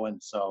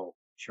so-and-so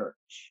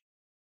church.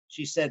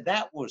 She said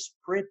that was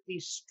pretty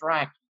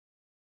striking.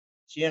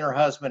 She and her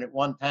husband at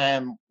one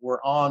time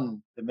were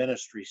on the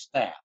ministry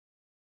staff,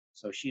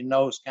 so she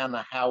knows kind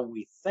of how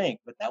we think,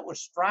 but that was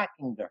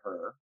striking to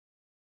her.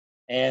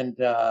 And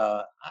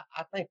I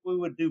think we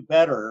would do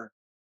better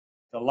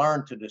to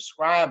learn to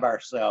describe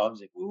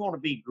ourselves. If we want to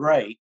be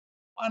great,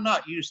 why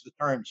not use the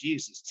term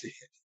Jesus did?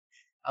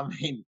 I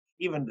mean,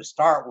 even to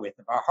start with,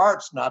 if our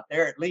heart's not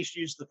there, at least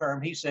use the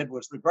term he said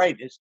was the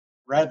greatest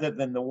rather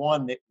than the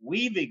one that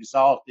we've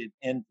exalted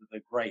into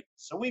the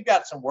greatest. So we've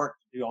got some work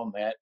to do on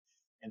that.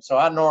 And so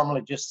I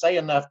normally just say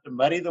enough to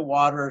muddy the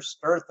water,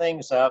 stir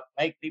things up,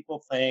 make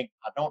people think.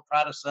 I don't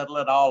try to settle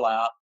it all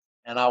out,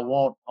 and I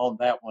won't on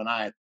that one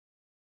either.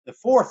 The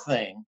fourth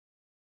thing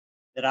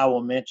that I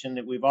will mention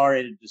that we've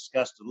already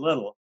discussed a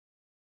little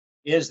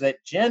is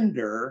that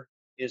gender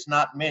is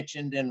not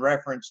mentioned in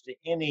reference to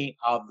any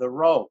of the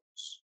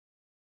roles.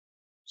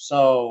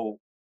 So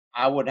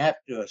I would have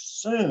to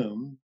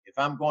assume, if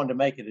I'm going to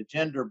make it a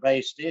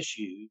gender-based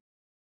issue,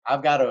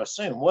 I've got to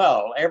assume,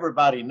 well,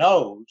 everybody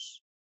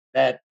knows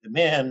that the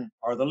men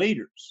are the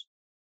leaders.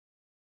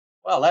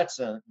 Well, that's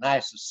a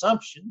nice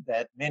assumption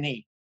that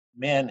many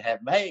men have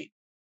made,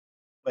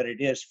 but it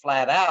is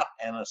flat out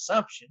an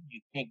assumption. You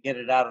can't get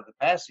it out of the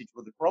passage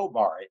with a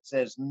crowbar. It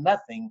says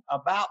nothing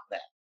about that.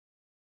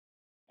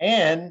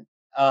 And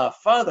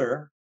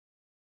further,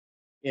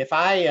 if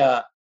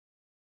I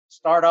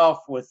start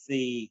off with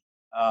the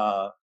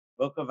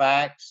book of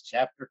Acts,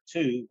 chapter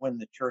 2, when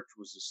the church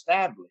was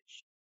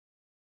established,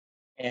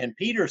 and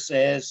Peter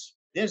says,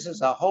 this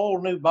is a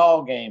whole new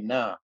ball game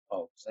now,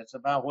 folks. That's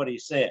about what he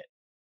said.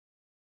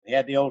 We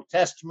had the Old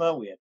Testament,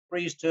 we had the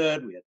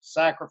priesthood, we had the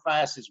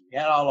sacrifices, we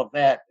had all of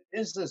that. But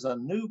this is a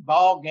new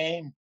ball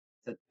game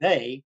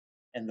today,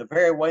 and the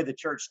very way the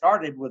church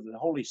started with the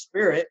Holy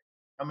Spirit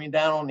coming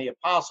down on the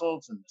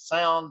apostles and the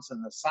sounds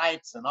and the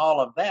sights and all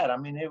of that. I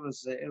mean, it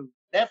was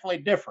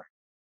definitely different.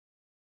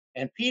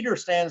 And Peter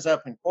stands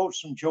up and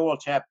quotes from Joel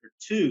chapter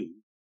 2,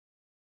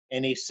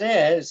 and he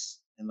says,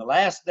 in the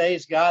last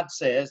days, God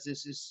says,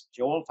 this is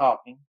Joel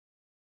talking,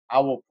 I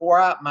will pour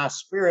out my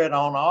spirit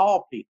on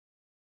all people,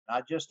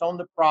 not just on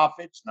the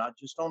prophets, not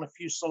just on a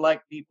few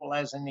select people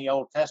as in the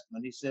Old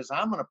Testament. He says,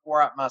 I'm going to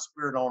pour out my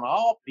spirit on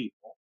all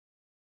people.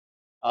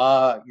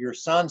 Your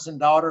sons and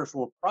daughters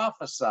will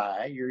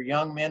prophesy. Your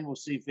young men will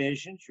see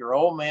visions. Your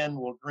old men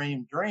will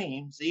dream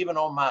dreams. Even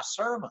on my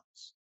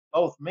servants,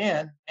 both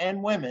men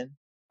and women,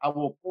 I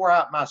will pour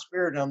out my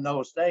spirit on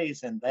those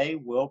days, and they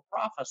will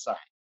prophesy.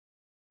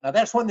 Now,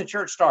 that's when the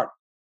church started.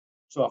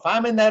 So if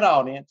I'm in that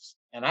audience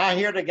and I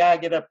hear the guy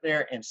get up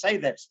there and say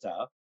that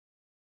stuff,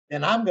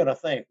 then I'm going to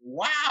think,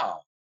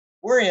 wow,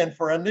 we're in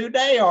for a new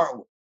day, aren't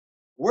we?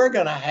 We're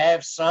going to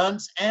have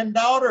sons and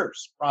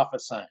daughters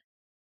prophesying.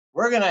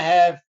 We're going to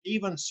have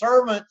even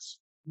servants,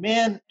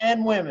 men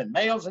and women,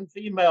 males and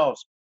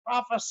females,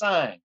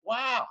 prophesying.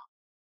 Wow.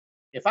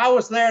 If I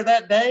was there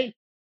that day,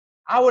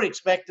 I would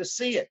expect to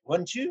see it,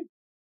 wouldn't you?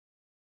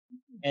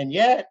 And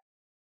yet,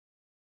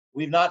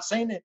 we've not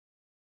seen it.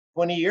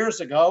 20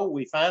 years ago,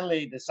 we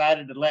finally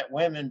decided to let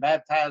women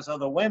baptize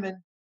other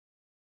women.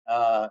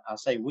 I'll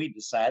say we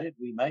decided,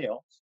 we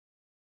males.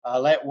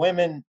 Let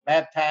women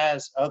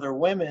baptize other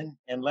women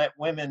and let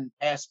women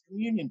pass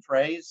communion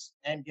trays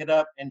and get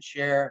up and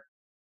share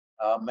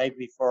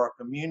maybe for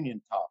a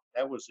communion talk.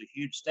 That was a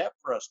huge step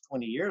for us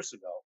 20 years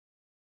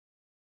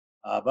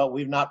ago. But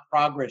we've not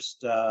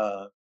progressed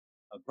a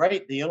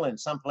great deal in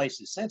some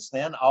places since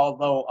then,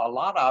 although a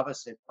lot of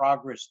us have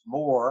progressed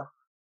more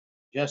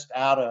just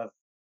out of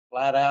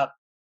flat out,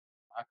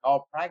 I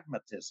call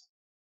pragmatism.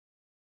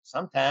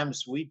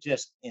 Sometimes we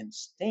just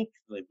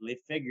instinctively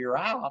figure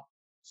out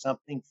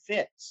something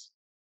fits.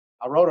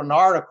 I wrote an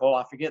article,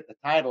 I forget the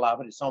title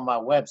of it, it's on my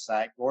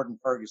website,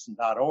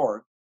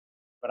 gordonferguson.org,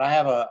 but I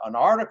have an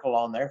article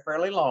on there,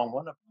 fairly long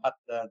one, about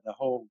the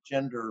whole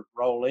gender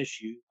role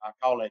issue. I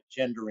call it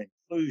gender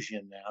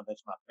inclusion now.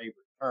 That's my favorite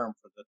term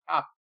for the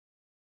topic.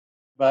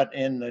 But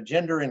in the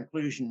gender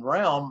inclusion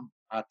realm,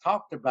 I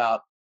talked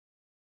about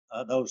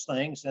those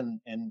things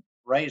and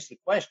raised the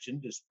question,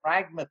 does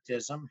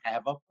pragmatism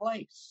have a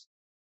place?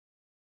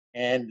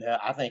 And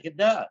I think it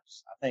does.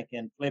 I think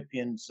in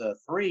Philippians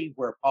 3,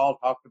 where Paul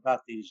talked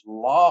about these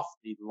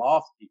lofty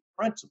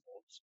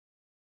principles,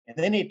 and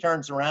then he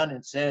turns around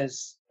and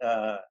says,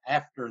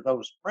 after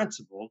those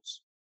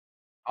principles,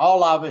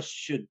 all of us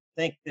should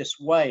think this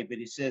way. But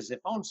he says, if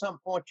on some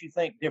point you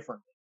think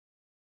differently,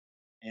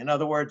 in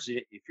other words,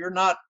 if you're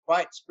not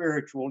quite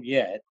spiritual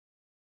yet,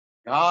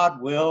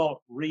 God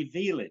will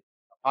reveal it.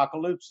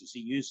 Apocalypse, he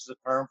uses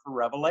a term for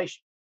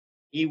revelation.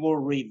 He will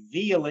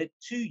reveal it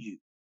to you.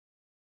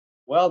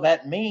 Well,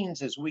 that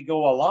means as we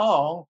go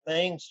along,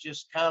 things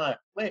just kind of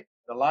click.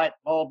 The light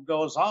bulb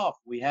goes off.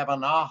 We have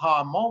an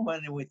aha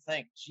moment and we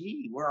think,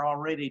 gee, we're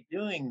already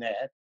doing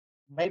that.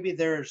 Maybe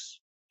there's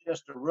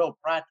just a real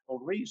practical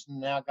reason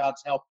now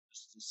God's helped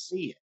us to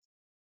see it.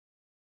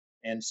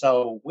 And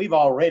so we've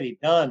already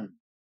done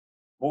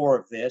more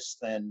of this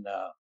than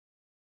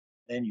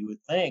than you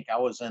would think. I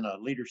was in a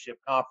leadership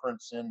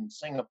conference in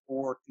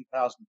Singapore,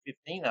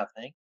 2015, I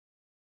think,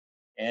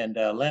 and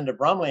Linda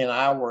Brumley and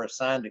I were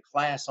assigned a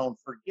class on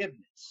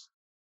forgiveness.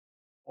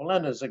 Well,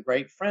 Linda's a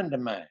great friend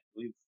of mine.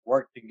 We've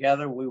worked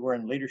together. We were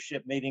in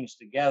leadership meetings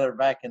together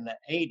back in the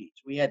 80s.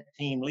 We had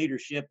team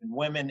leadership and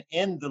women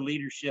in the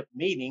leadership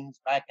meetings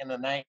back in the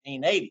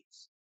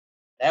 1980s.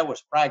 That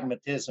was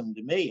pragmatism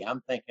to me.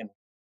 I'm thinking,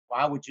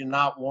 why would you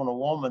not want a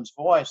woman's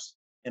voice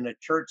in a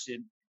church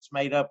that's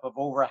made up of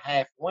over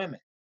half women?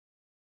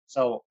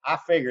 So I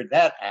figured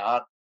that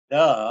out,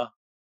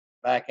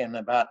 back in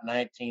about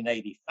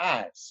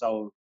 1985.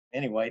 So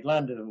anyway,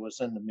 Linda was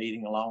in the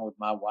meeting along with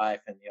my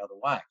wife and the other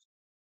wife.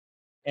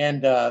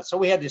 And so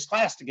we had this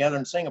class together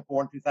in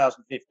Singapore in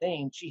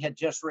 2015. She had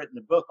just written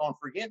a book on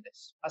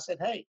forgiveness. I said,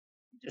 hey,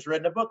 you just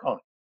written a book on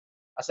it.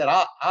 I said,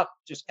 I'll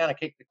just kind of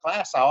kick the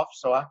class off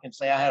so I can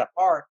say I had a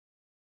part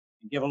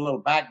and give a little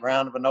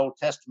background of an Old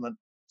Testament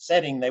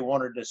setting they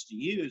wanted us to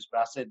use.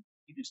 But I said,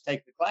 you just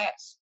take the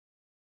class.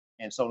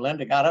 And so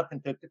Linda got up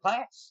and took the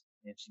class.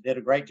 And she did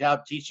a great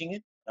job teaching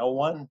it. No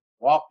one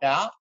walked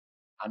out.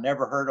 I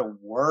never heard a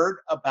word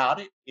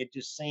about it. It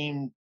just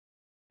seemed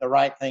the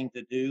right thing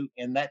to do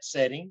in that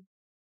setting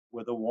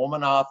with a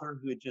woman author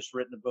who had just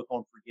written a book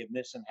on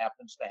forgiveness and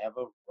happens to have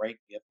a great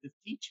gift of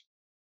teaching.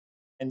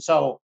 And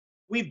so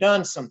we've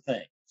done some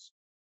things.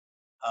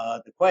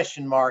 The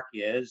question mark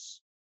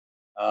is,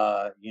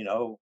 can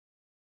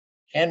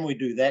we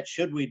do that?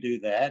 Should we do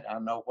that? I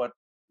know what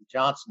the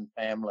Johnson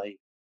family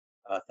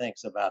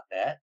thinks about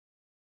that.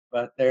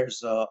 But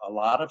there's a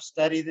lot of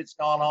study that's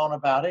gone on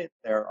about it.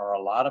 There are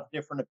a lot of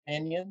different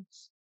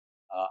opinions.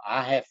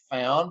 I have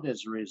found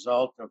as a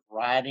result of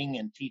writing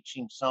and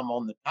teaching some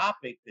on the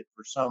topic that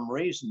for some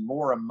reason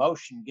more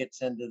emotion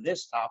gets into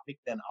this topic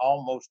than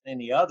almost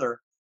any other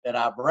that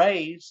I've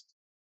raised.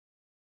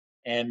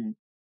 And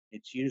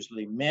it's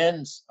usually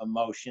men's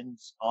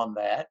emotions on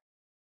that,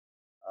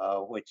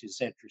 which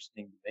is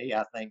interesting to me.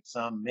 I think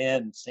some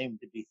men seem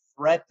to be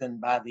threatened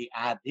by the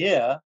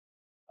idea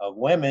of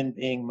women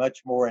being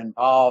much more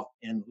involved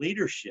in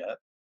leadership.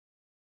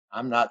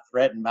 I'm not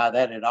threatened by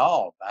that at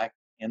all. Back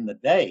in the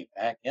day,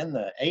 back in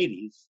the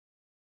 80s,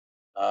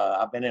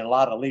 I've been in a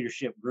lot of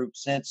leadership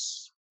groups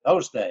since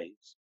those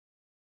days,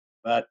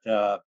 but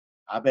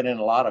I've been in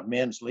a lot of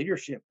men's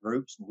leadership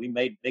groups, and we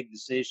made big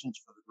decisions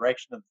for the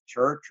direction of the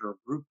church or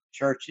a group of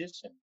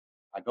churches. And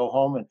I go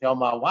home and tell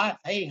my wife,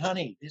 hey,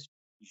 honey, this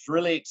is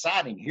really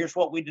exciting. Here's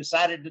what we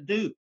decided to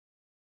do.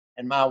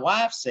 And my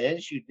wife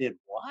says, you did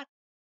what?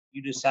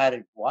 You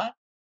decided what?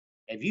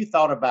 Have you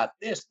thought about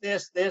this,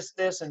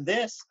 and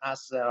this? I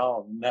said,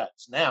 oh,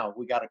 nuts. Now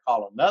we got to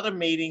call another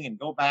meeting and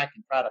go back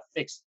and try to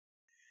fix it.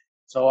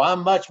 So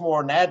I'm much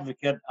more an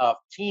advocate of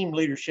team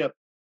leadership,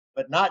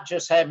 but not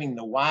just having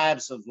the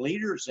wives of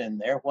leaders in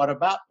there. What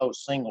about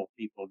those single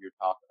people you're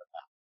talking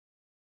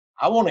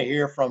about? I want to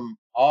hear from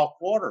all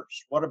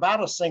quarters. What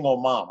about a single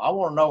mom? I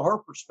want to know her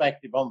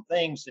perspective on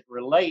things that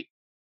relate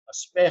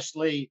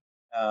especially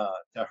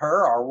to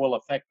her or will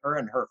affect her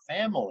and her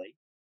family.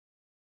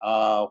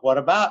 What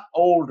about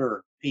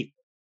older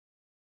people?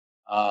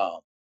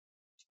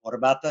 What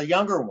about the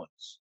younger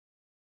ones?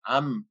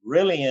 I'm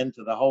really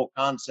into the whole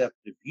concept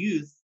of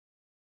youth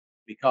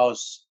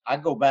because I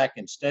go back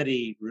and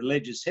study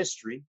religious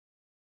history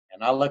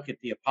and I look at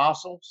the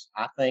apostles.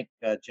 I think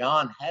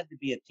John had to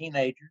be a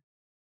teenager.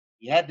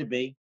 He had to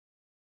be.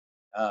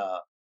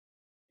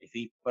 If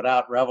he put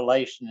out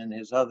Revelation and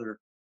his other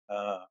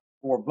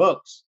 4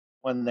 books,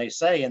 when they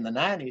say in the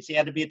 90s, he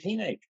had to be a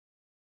teenager.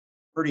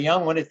 Pretty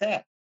young one at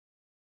that.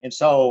 And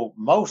so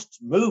most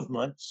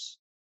movements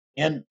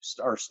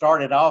are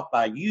started off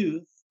by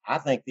youth. I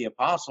think the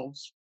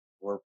apostles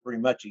were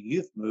pretty much a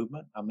youth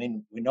movement. I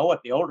mean, we know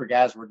what the older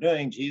guys were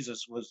doing.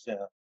 Jesus was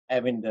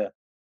having to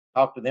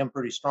talk to them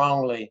pretty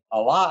strongly a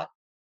lot.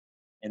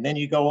 And then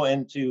you go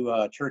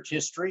into church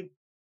history,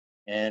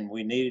 and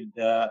we needed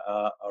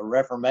a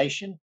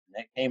Reformation. And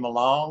that came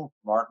along.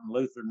 Martin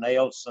Luther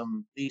nailed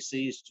some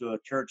theses to a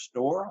church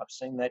door. I've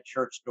seen that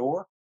church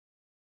door.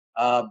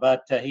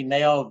 But he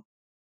nailed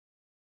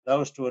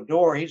those to a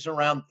door. He's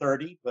around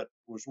 30, but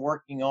was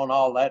working on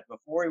all that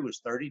before he was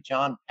 30.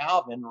 John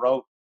Calvin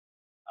wrote,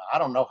 I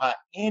don't know how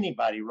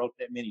anybody wrote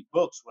that many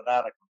books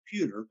without a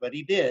computer, but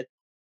he did.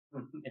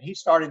 And he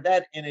started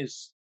that in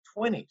his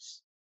 20s.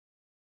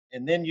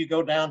 And then you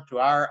go down to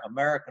our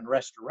American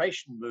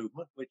Restoration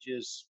movement, which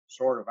is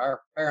sort of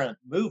our parent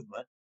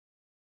movement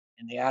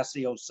in the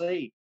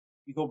ICOC.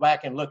 You go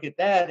back and look at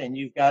that, and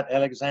you've got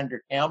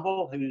Alexander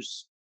Campbell,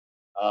 who's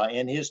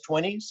in his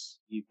 20s.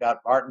 You've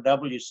got Barton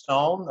W.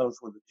 Stone. Those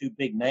were the 2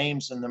 big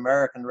names in the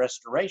American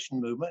Restoration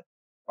movement.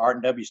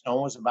 Barton W.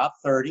 Stone was about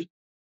 30.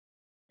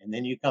 And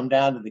then you come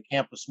down to the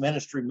campus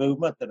ministry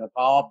movement that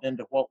evolved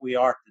into what we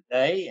are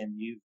today. And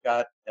you've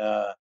got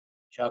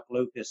Chuck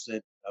Lucas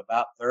at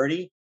about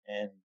 30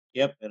 and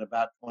Kip at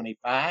about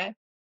 25.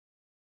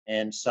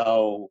 And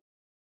so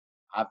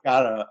I've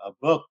got a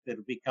book that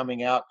will be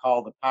coming out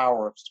called The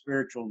Power of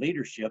Spiritual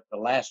Leadership. The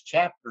last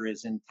chapter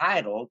is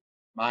entitled,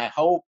 My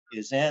Hope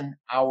is in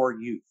Our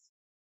Youth.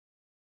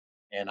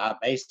 And I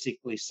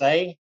basically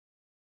say,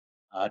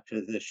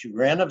 to the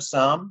chagrin of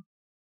some,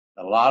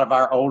 a lot of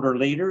our older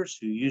leaders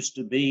who used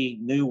to be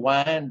new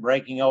wine,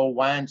 breaking old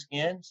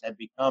wineskins, have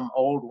become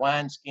old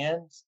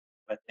wineskins,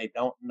 but they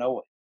don't know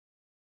it.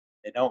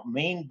 They don't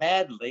mean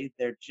badly.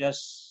 They're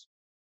just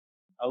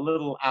a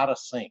little out of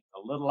sync, a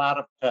little out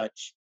of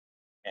touch.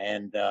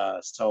 And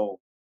so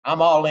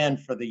I'm all in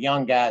for the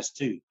young guys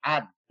too.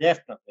 I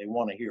definitely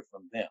want to hear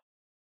from them.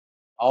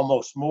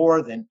 Almost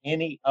more than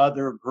any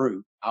other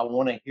group, I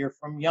want to hear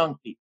from young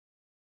people.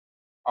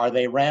 Are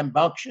they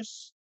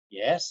rambunctious?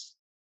 Yes.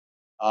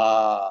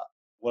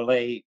 Will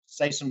they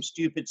say some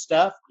stupid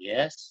stuff?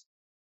 Yes.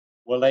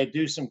 Will they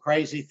do some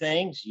crazy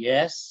things?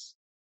 Yes.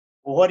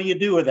 Well, what do you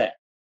do with that?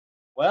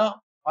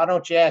 Well, why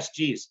don't you ask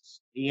Jesus?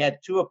 He had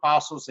 2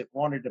 apostles that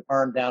wanted to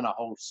burn down a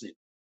whole city.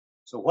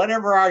 So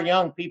whatever our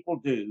young people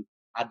do,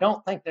 I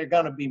don't think they're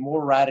going to be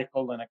more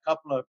radical than a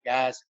couple of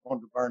guys that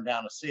wanted to burn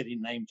down a city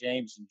named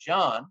James and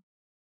John.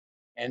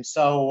 And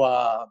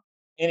so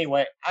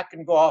anyway, I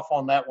can go off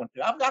on that one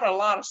too. I've got a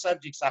lot of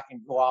subjects I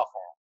can go off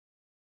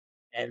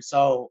on. And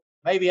so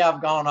maybe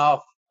I've gone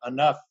off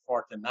enough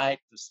for tonight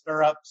to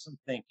stir up some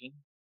thinking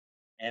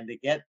and to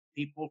get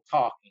people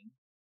talking.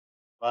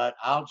 But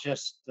I'll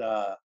just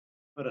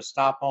put a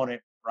stop on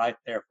it right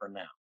there for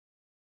now.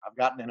 I've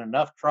gotten in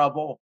enough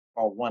trouble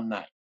for one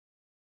night.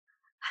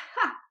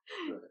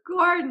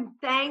 Gordon,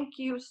 thank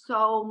you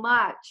so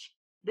much.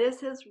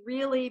 This has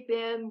really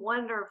been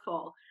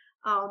wonderful.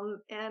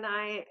 And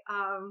I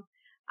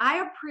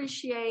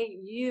appreciate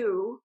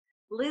you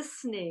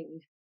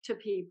listening to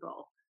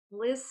people,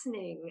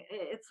 listening.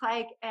 It's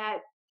like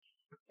at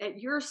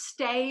your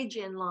stage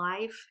in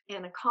life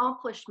and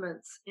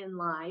accomplishments in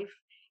life,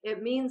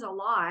 it means a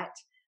lot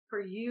for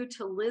you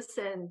to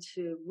listen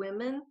to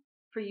women,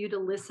 for you to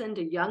listen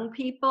to young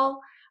people,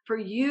 for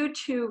you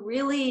to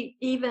really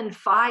even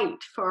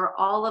fight for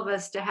all of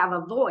us to have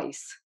a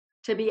voice,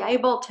 to be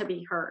able to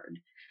be heard.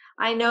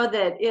 I know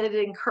that it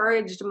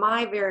encouraged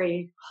my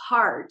very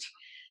heart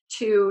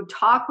to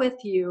talk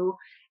with you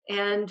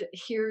and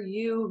hear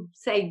you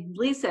say,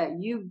 Lisa,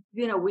 you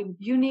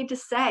need to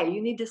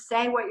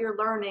say what you're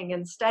learning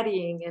and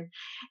studying,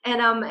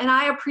 and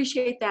I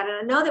appreciate that. And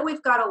I know that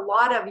we've got a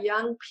lot of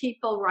young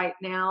people right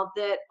now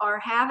that are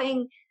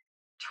having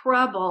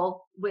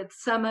trouble with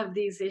some of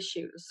these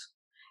issues,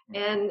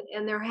 and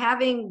they're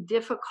having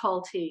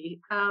difficulty,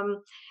 and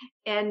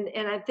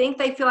I think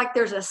they feel like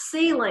there's a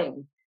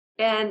ceiling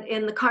and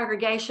in the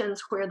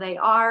congregations where they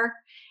are,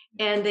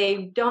 and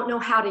they don't know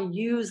how to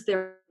use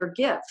their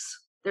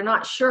gifts. They're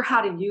not sure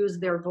how to use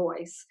their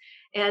voice,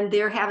 and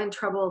they're having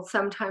trouble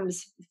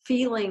sometimes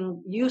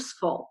feeling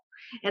useful.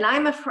 And I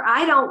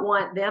don't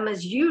want them,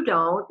 as you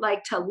don't,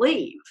 like, to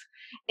leave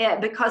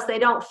because they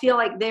don't feel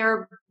like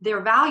they're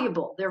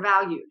valuable, they're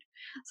valued.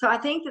 So I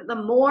think that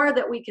the more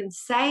that we can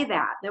say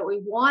that we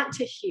want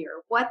to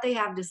hear what they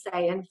have to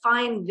say and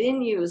find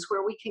venues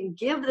where we can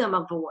give them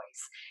a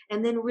voice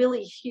and then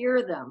really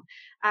hear them,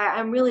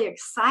 I'm really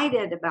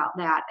excited about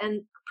that.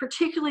 And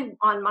particularly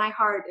on my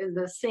heart is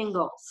the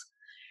singles.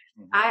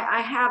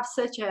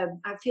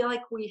 I feel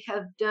like we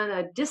have done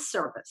a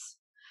disservice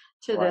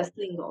to the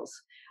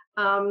singles,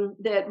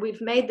 that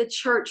we've made the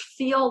church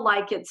feel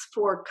like it's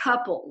for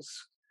couples.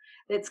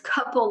 It's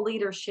couple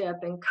leadership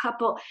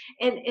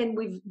and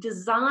we've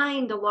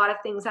designed a lot of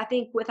things, I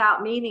think,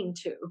 without meaning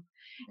to.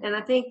 And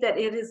I think that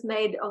it has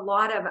made a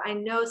lot of, I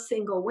know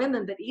single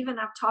women, but even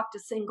I've talked to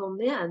single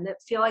men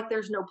that feel like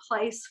there's no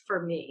place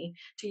for me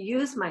to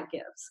use my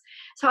gifts.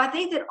 So I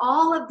think that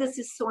all of this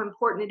is so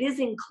important. It is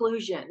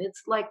inclusion.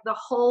 It's like the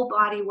whole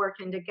body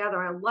working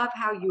together. I love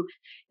how you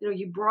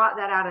brought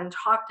that out and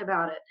talked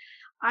about it.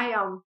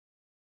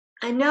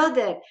 I know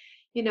that,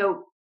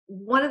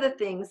 one of the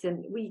things,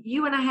 and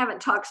you and I haven't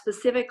talked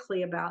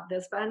specifically about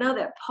this, but I know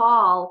that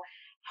Paul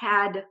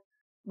had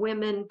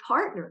women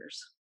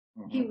partners.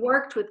 He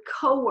worked with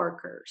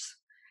coworkers,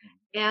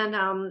 and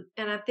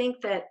I think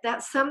that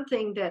that's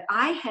something that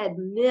I had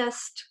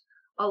missed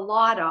a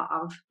lot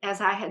of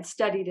as I had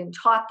studied and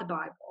taught the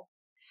Bible.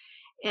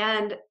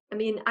 And I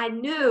mean, I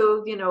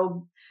knew,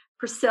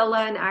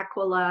 Priscilla and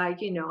Aquila,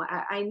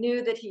 I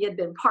knew that he had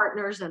been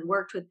partners and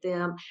worked with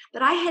them,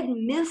 but I had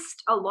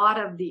missed a lot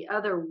of the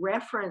other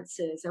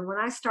references. And when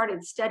I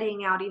started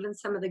studying out even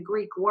some of the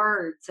Greek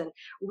words and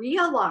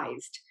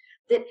realized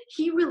that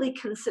he really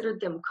considered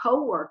them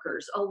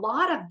co-workers, a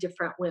lot of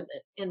different women,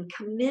 and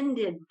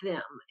commended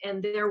them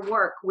and their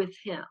work with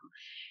him.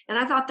 And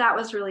I thought that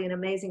was really an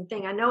amazing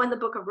thing. I know in the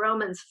book of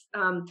Romans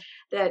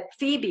that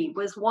Phoebe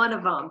was one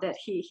of them that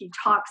he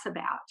talks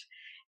about.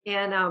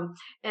 And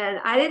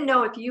I didn't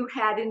know if you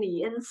had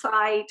any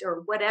insight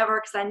or whatever,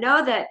 because I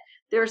know that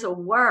there's a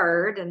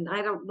word, and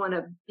I don't want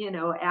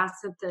to, ask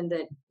something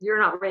that you're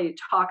not ready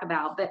to talk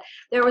about, but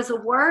there was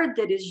a word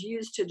that is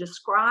used to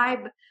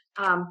describe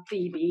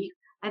Phoebe.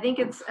 I think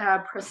it's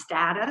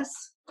prostatus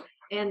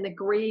in the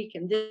Greek,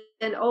 and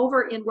then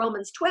over in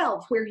Romans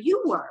 12, where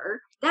you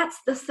were, that's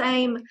the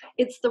same,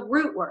 it's the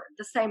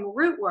same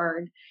root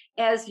word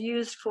as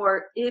used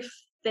for if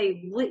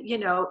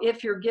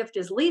if your gift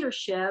is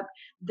leadership,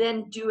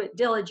 then do it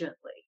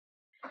diligently.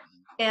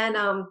 And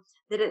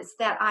that it's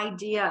that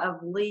idea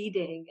of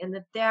leading, and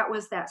that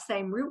was that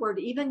same root word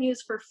even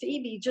used for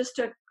Phoebe just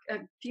a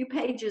few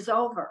pages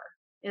over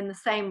in the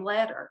same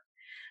letter.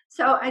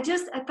 So I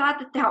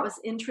thought that was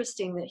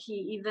interesting that he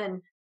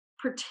even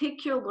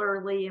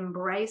particularly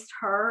embraced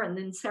her and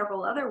then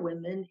several other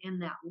women in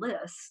that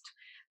list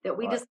that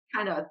we just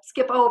kind of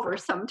skip over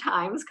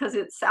sometimes because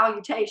it's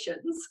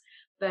salutations.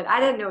 But I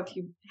didn't know if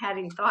you had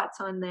any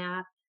thoughts on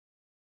that.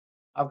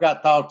 I've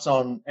got thoughts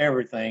on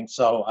everything,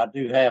 so I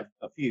do have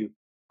a few.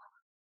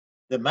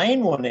 The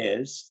main one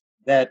is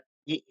that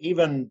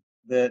even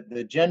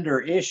the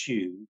gender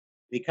issue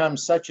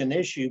becomes such an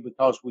issue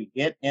because we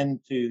get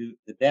into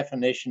the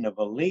definition of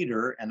a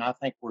leader, and I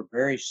think we're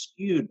very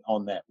skewed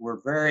on that.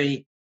 We're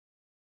very,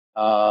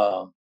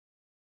 we're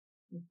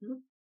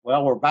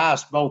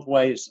biased both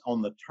ways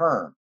on the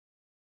term.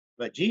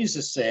 But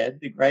Jesus said,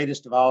 the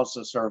greatest of all is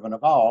the servant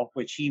of all,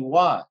 which he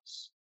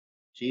was.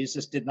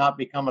 Jesus did not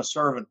become a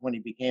servant when he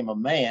became a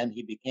man.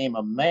 He became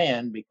a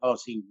man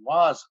because he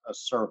was a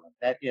servant.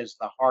 That is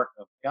the heart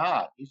of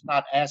God. He's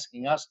not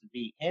asking us to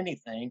be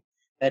anything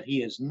that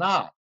he is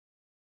not.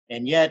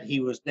 And yet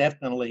he was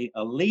definitely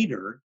a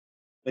leader,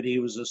 but he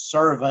was a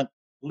servant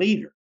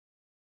leader.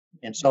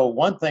 And so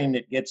one thing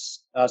that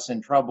gets us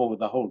in trouble with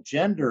the whole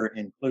gender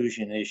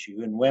inclusion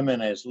issue and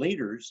women as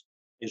leaders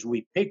is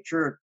we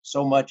picture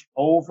so much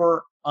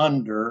over,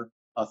 under,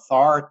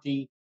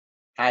 authority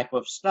type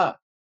of stuff.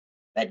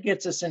 That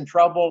gets us in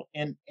trouble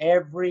in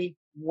every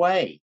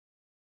way.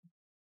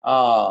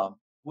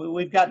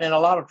 We've gotten in a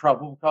lot of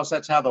trouble because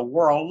that's how the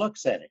world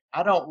looks at it.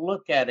 I don't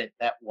look at it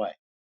that way.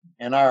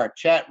 In our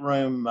chat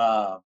room,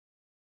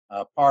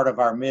 part of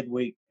our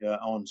midweek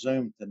on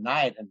Zoom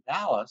tonight in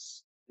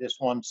Dallas, this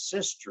one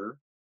sister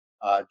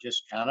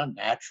just kind of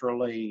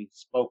naturally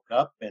spoke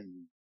up and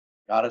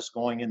got us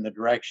going in the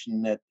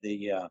direction that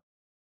the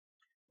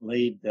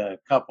lead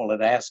couple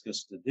had asked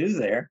us to do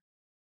there.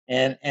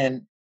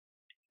 And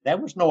there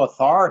was no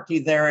authority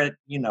there.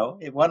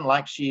 It wasn't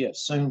like she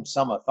assumed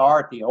some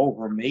authority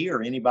over me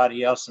or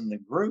anybody else in the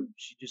group.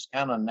 She just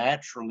kind of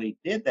naturally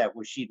did that.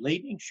 Was she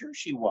leading? Sure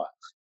she was.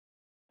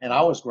 And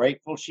I was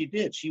grateful she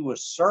did. She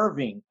was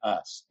serving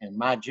us in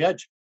my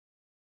judgment.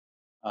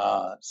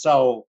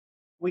 So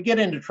we get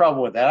into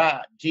trouble with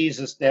that.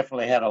 Jesus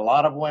definitely had a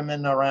lot of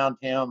women around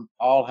him.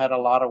 Paul had a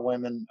lot of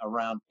women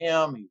around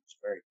him. He was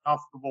very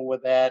comfortable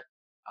with that.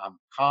 I'm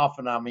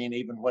confident. I mean,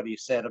 even what he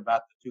said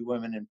about the two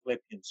women in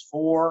Philippians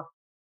 4,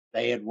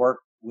 they had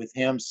worked with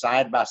him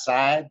side by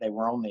side. They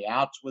were on the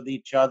outs with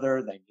each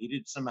other. They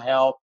needed some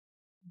help.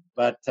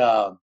 But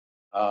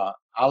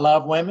I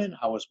love women.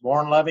 I was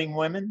born loving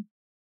women.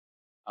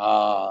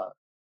 Love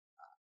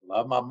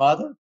my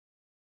mother.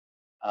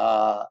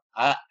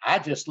 I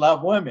just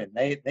love women.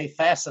 They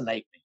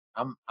fascinate me.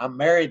 I'm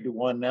married to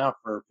one now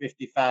for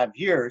 55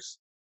 years.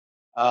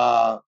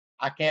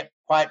 I can't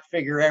quite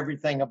figure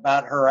everything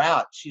about her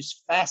out.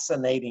 She's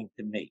fascinating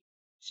to me.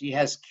 She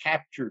has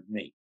captured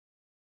me.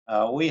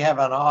 We have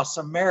an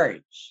awesome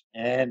marriage,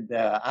 and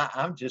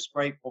I'm just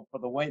grateful for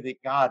the way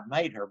that God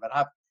made her. But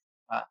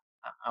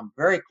I'm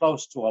very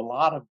close to a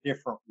lot of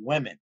different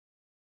women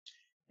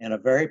in a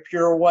very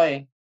pure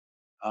way.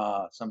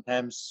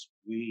 Sometimes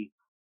we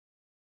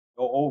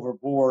go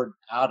overboard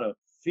out of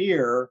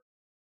fear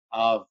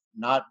of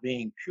not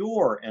being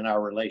pure in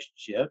our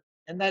relationship,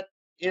 and that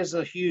is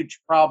a huge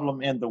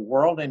problem in the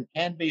world and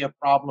can be a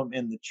problem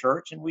in the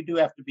church, and we do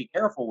have to be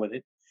careful with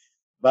it.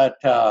 But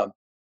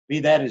be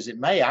that as it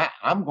may,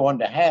 I'm going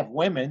to have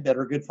women that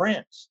are good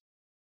friends,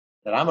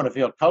 that I'm going to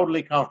feel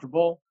totally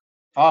comfortable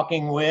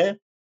talking with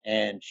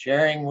and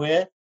sharing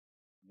with.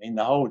 I mean,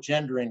 the whole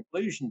gender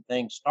inclusion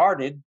thing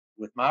started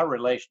with my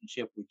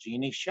relationship with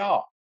Jeannie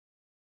Shaw.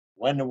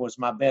 Wendell was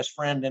my best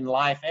friend in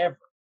life ever.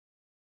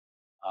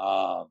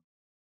 I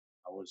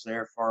was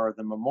there for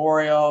the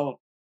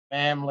memorial,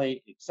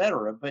 family,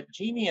 etc. But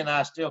Jeannie and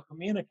I still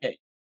communicate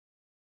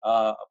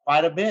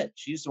quite a bit.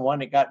 She's the one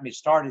that got me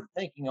started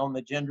thinking on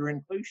the gender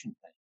inclusion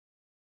thing.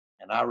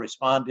 And I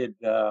responded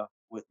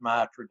with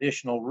my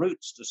traditional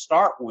roots to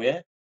start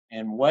with,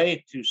 in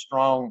way too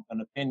strong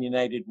an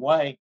opinionated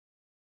way.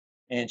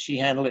 And she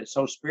handled it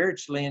so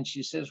spiritually. And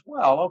she says,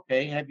 well,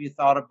 okay, have you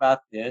thought about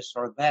this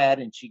or that?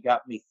 And she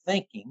got me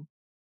thinking.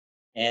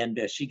 And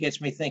she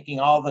gets me thinking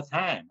all the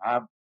time.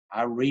 I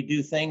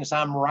redo things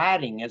I'm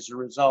writing as a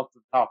result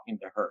of talking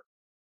to her.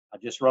 I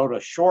just wrote a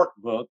short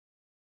book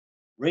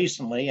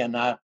recently, and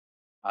I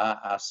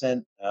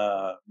sent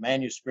a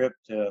manuscript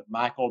to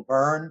Michael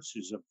Burns,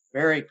 who's a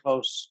very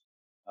close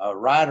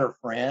writer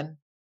friend.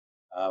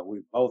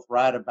 We both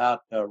write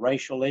about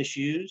racial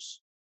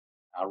issues.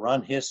 I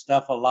run his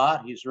stuff a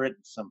lot. He's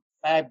written some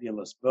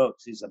fabulous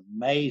books. He's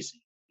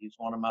amazing. He's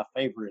one of my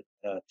favorite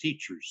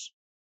teachers.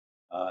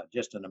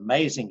 Just an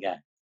amazing guy.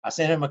 I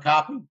sent him a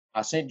copy.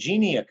 I sent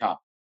Jeannie a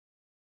copy.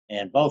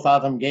 And both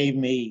of them gave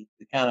me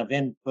the kind of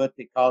input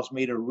that caused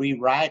me to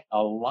rewrite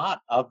a lot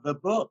of the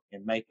book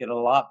and make it a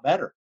lot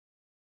better.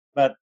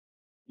 But,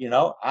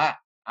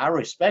 I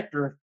respect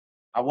her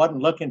I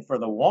wasn't looking for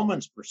the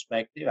woman's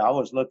perspective. I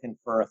was looking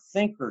for a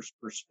thinker's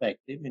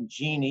perspective, and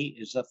Jeannie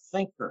is a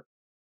thinker.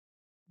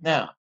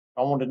 Now, if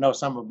I wanted to know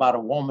something about a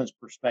woman's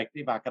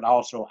perspective, I could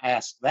also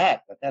ask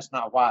that, but that's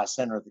not why I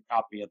sent her the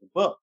copy of the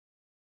book.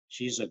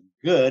 She's a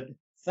good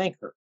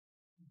thinker.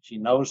 She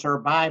knows her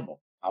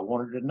Bible. I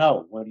wanted to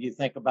know, what do you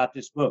think about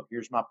this book?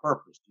 Here's my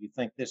purpose. Do you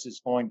think this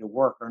is going to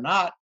work or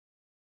not?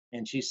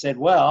 And she said,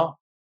 well,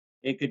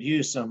 it could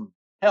use some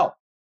help.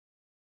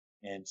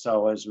 And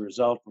so as a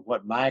result of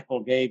what Michael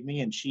gave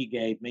me and she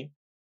gave me,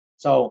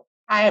 so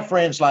I have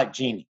friends like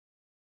Jeannie.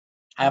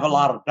 I have a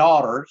lot of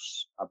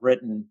daughters. I've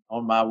written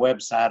on my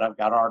website, I've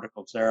got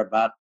articles there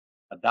about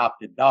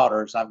adopted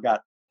daughters. I've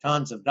got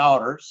tons of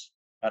daughters,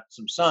 got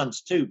some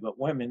sons too, but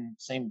women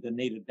seem to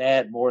need a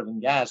dad more than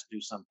guys do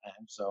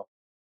sometimes. So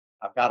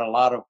I've got a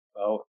lot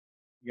of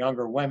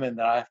younger women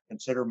that I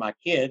consider my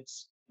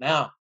kids.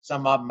 Now,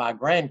 some of them my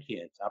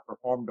grandkids. I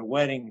performed a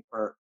wedding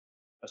for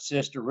a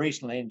sister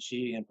recently, and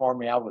she informed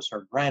me I was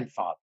her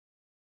grandfather.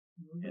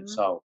 And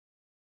so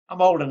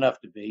I'm old enough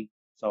to be,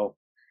 so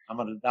I'm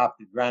an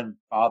adopted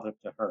grandfather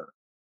to her.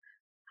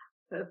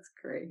 That's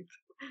great.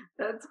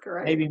 That's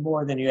great. Maybe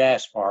more than you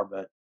asked for,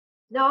 but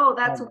no,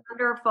 that's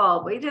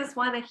wonderful. We just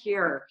want to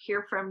hear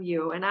from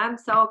you, and I'm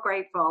so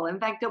grateful. In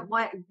fact,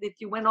 if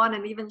you went on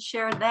and even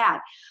shared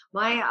that,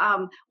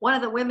 my one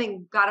of the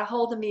women got a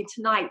hold of me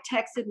tonight,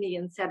 texted me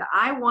and said,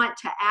 I want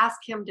to ask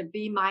him to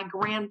be my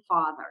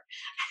grandfather.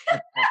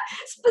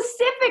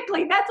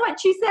 Specifically, that's what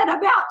she said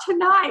about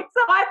tonight.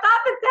 So I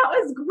thought that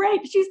was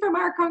great. She's from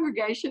our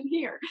congregation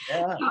here.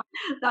 yeah.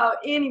 So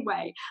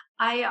anyway,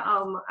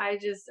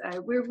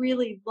 we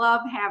really love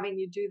having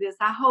you do this.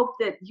 I hope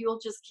that you'll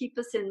just keep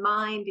us in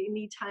mind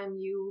anytime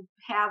you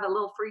have a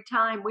little free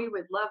time. We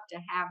would love to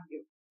have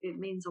you. It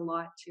means a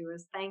lot to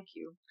us. Thank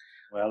you.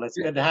 Well, it's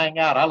good to hang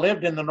out. I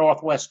lived in the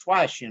Northwest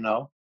twice, you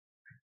know.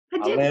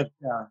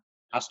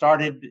 I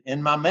started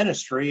in my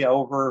ministry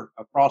over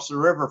across the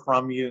river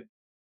from you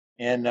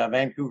in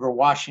Vancouver,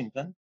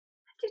 Washington.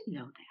 I didn't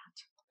know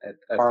that.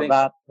 For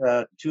about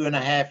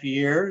 2.5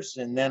 years.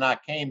 And then I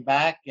came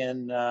back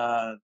in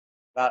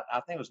about, I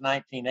think it was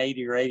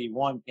 1980 or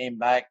 81, came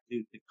back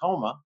to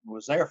Tacoma,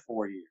 was there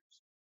 4 years.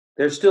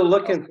 They're still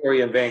looking for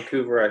you in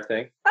Vancouver, I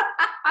think.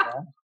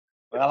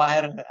 Well, I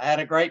had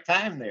a great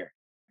time there.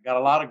 I got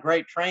a lot of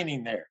great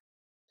training there.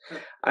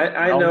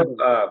 I know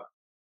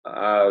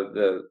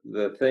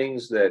the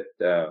things that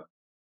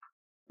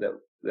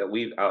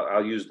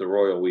I'll use the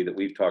royal we that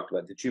we've talked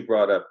about that you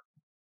brought up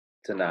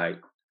tonight.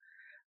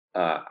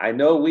 I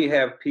know we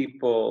have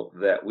people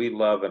that we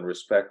love and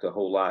respect a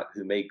whole lot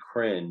who may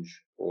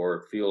cringe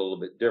or feel a little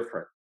bit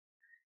different.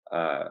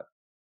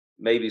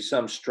 Maybe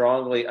some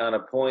strongly on a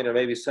point, or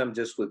maybe some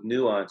just with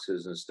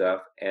nuances and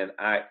stuff. And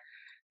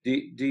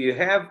do you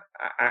have?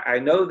 I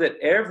know that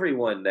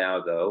everyone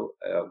now, though,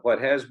 what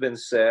has been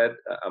said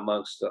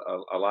amongst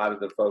a lot of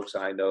the folks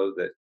I know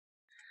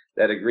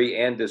that agree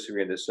and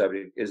disagree on this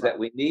subject is that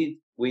we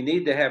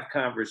need to have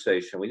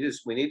conversation.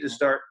 We need to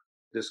start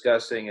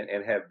discussing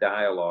and have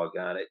dialogue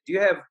on it. Do you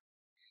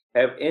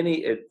have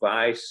any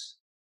advice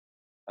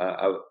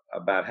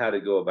about how to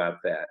go about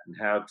that and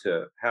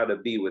how to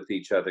be with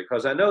each other?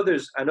 Because I know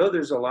there's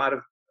a lot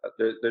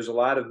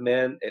of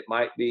men. It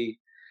might be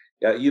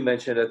you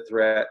mentioned a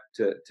threat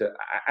to.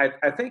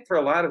 I think for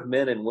a lot of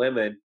men and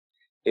women,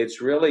 it's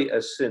really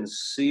a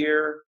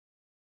sincere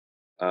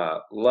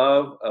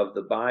love of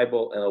the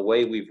Bible in a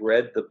way we've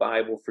read the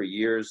Bible for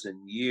years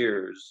and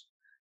years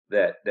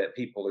that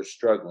people are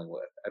struggling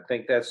with. I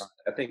think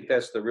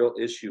that's the real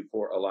issue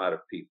for a lot of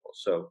people.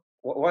 So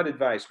what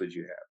advice would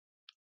you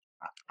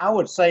have? I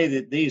would say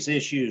that these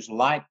issues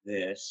like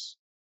this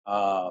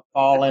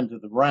fall into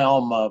the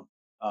realm of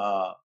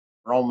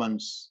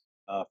Romans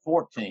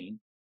 14,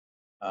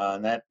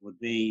 and that would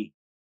be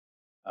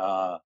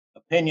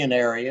opinion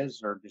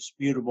areas or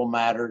disputable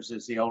matters,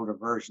 as the older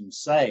versions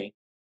say.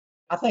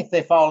 I think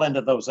they fall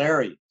into those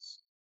areas.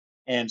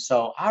 And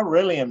so I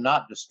really am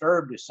not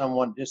disturbed if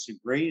someone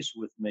disagrees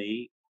with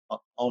me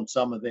on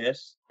some of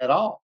this at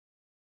all.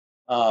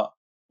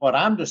 What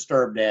I'm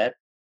disturbed at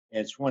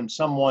is when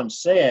someone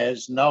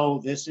says, no,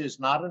 this is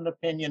not an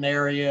opinion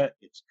area.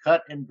 It's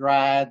cut and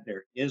dried.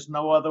 There is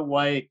no other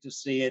way to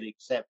see it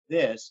except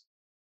this.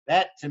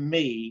 That to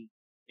me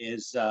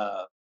is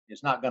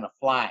not going to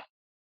fly.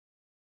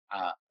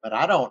 But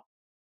I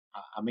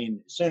mean,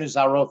 as soon as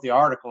I wrote the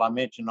article I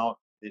mentioned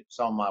it's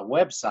on my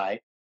website,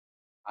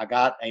 I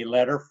got a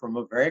letter from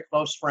a very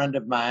close friend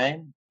of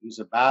mine who's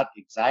about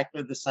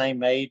exactly the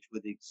same age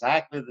with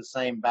exactly the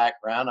same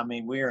background. I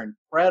mean, we're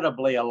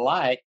incredibly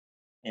alike.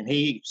 And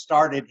he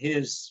started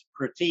his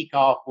critique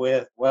off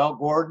with, well,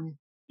 Gordon,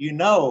 you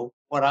know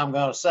what I'm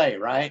going to say,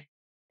 right?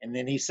 And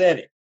then he said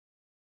it.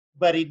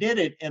 But he did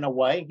it in a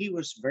way, he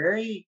was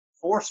very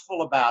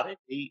forceful about it.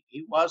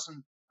 He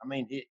wasn't, I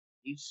mean,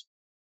 he's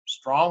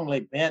strongly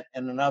bent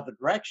in another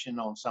direction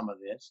on some of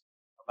this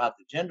about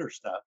the gender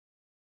stuff.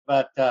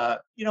 But,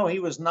 he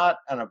was not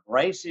an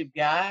abrasive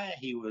guy.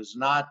 He was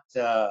not,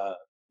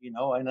 in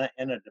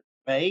a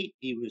debate.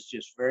 He was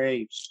just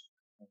very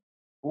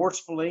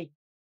forcefully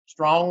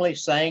strongly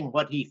saying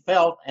what he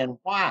felt and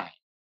why.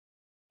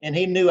 And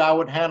he knew I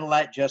would handle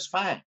that just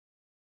fine.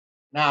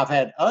 Now, I've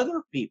had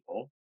other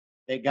people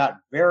that got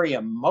very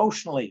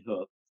emotionally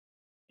hooked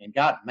and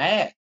got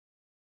mad.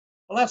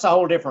 Well, that's a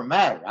whole different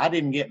matter. I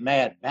didn't get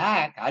mad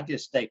back. I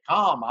just stay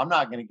calm. I'm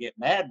not going to get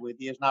mad with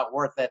you. It's not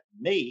worth that to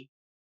me.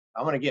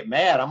 I'm going to get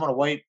mad. I'm going to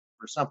wait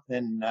for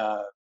something,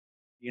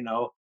 you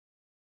know,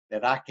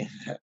 that I can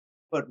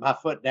put my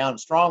foot down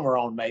stronger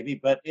on maybe.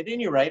 But at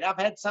any rate, I've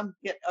had some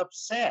get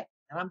upset.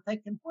 And I'm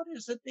thinking, what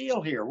is the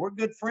deal here? We're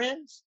good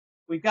friends.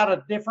 We've got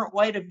a different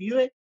way to view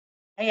it.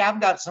 Hey,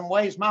 I've got some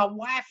ways my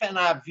wife and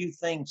I view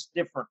things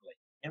differently.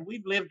 And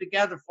we've lived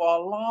together for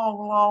a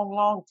long, long,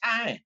 long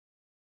time.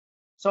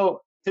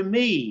 So to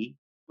me,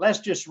 let's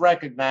just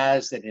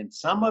recognize that in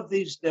some of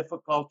these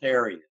difficult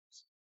areas,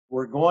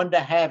 we're going to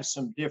have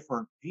some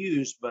different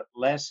views, but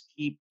let's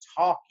keep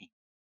talking.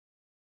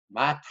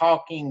 My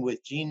talking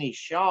with Jeannie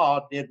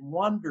Shaw did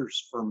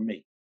wonders for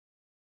me.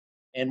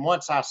 And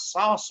once I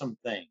saw some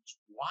things,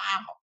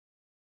 wow,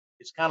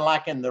 it's kind of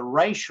like in the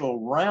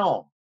racial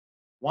realm.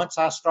 Once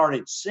I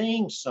started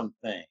seeing some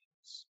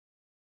things,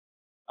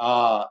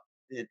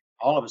 it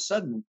all of a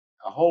sudden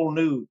a whole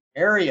new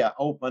area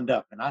opened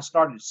up, and I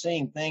started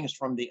seeing things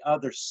from the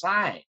other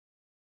side.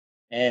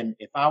 And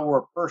if I were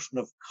a person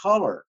of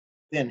color,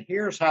 then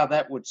here's how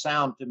that would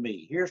sound to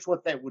me. Here's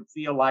what that would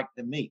feel like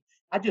to me.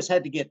 I just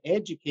had to get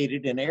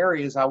educated in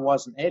areas I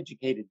wasn't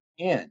educated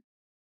in.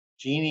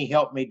 Jeannie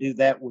helped me do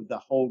that with the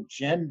whole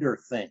gender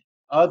thing.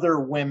 Other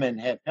women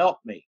have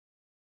helped me.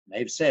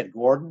 They've said,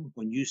 Gordon,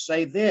 when you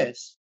say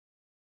this,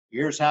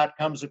 here's how it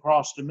comes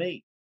across to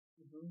me.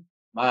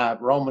 My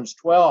Romans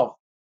 12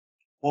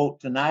 quote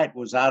tonight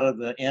was out of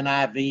the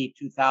NIV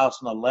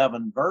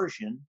 2011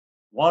 version.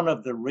 One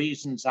of the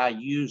reasons I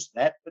use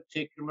that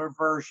particular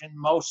version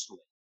mostly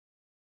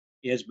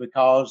is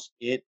because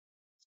it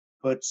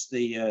puts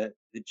the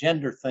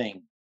gender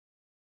thing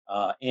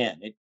in.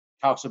 It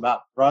talks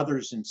about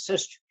brothers and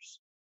sisters.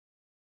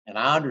 And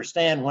I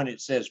understand when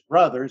it says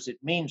brothers, it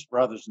means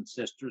brothers and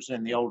sisters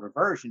in the older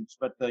versions,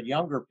 but the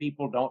younger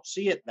people don't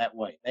see it that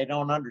way. They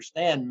don't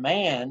understand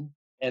man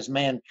as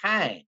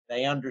mankind.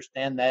 They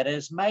understand that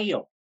as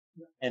male.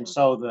 And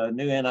so the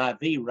new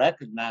NIV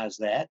recognized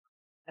that.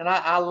 And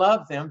I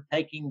love them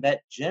taking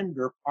that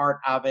gender part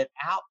of it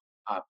out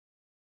of it,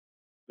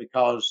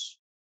 because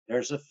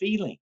there's a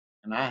feeling.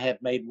 And I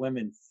have made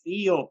women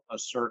feel a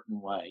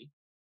certain way.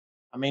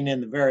 I mean,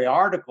 in the very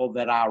article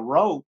that I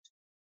wrote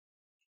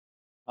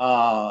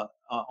on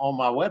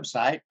my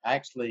website,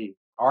 actually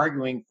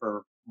arguing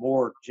for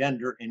more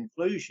gender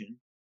inclusion,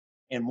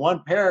 in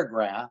one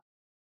paragraph,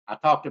 I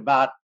talked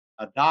about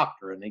a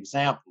doctor, an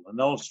example, an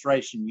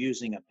illustration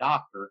using a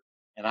doctor,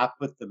 and I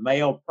put the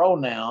male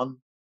pronoun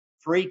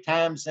 3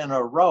 times in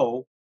a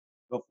row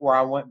before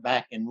I went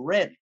back and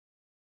read it.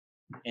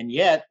 And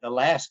yet, the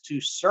last 2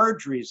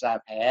 surgeries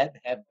I've had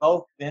have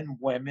both been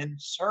women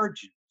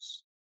surgeons.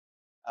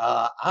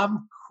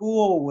 I'm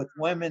cool with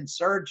women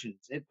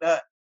surgeons.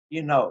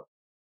 You know,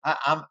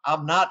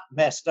 I'm not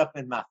messed up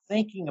in my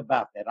thinking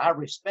about that. I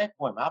respect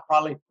women. I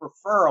probably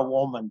prefer a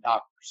woman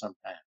doctor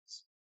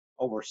sometimes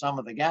over some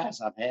of the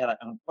guys I've had.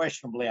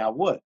 Unquestionably, I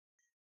would.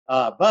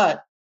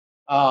 But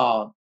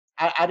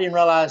I didn't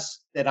realize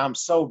that I'm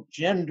so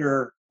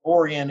gender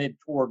oriented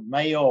toward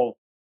male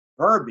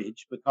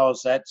verbiage,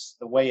 because that's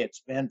the way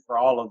it's been for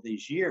all of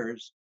these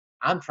years.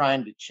 I'm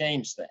trying to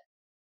change that.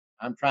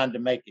 I'm trying to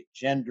make it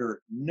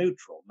gender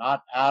neutral,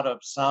 not out of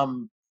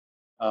some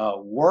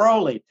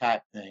worldly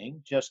type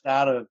thing, just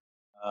out of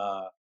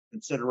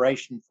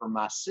consideration for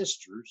my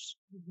sisters,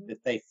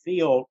 that they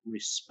feel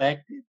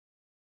respected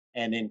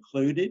and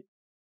included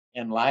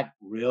and like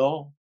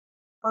real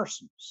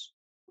persons,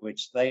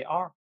 which they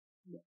are.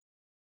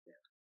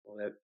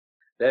 Well,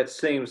 that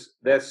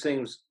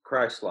seems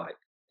Christ-like,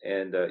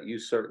 and you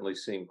certainly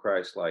seem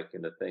Christ-like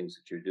in the things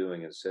that you're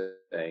doing and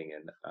saying.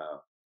 And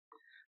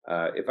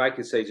if I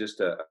could say just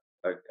a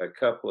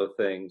couple of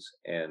things,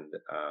 and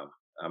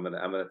I'm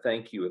gonna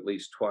thank you at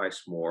least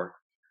twice more.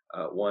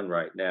 One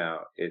right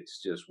now,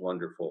 it's just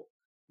wonderful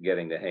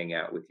getting to hang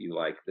out with you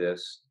like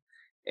this,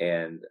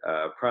 and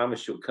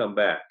promise you'll come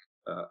back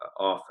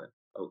often.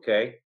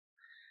 Okay,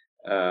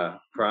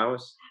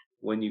 promise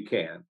when you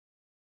can.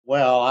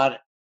 Well,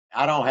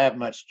 I don't have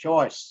much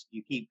choice.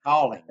 You keep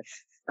calling.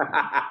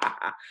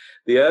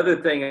 The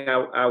other thing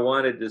I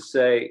wanted to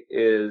say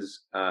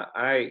is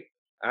I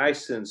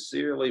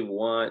sincerely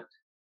want,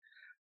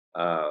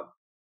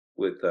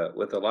 with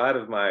a lot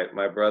of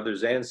my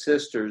brothers and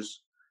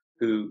sisters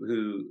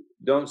who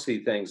don't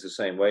see things the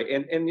same way,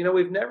 and you know,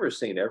 we've never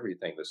seen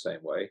everything the same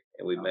way,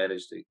 and we've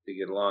managed to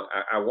get along.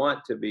 I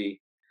want to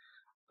be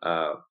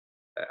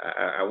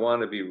I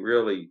want to be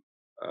really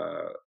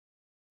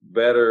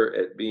better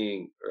at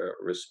being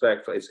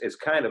respectful. It's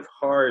kind of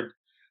hard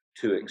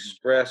to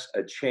express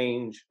a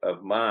change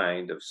of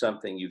mind of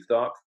something you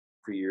thought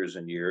for years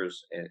and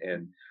years,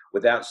 and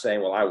without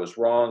saying, well, I was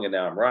wrong and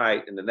now I'm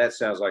right. And then that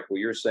sounds like, well,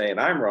 you're saying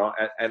I'm wrong.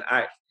 And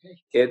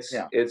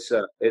Yeah. it's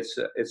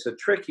a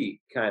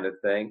tricky kind of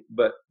thing,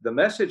 but the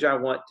message I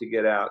want to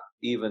get out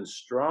even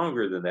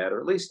stronger than that, or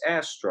at least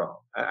as strong.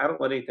 I don't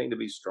want anything to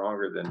be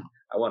stronger than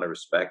I want to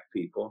respect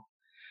people.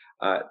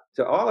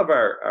 To all of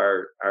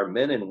our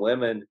men and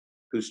women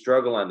who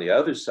struggle on the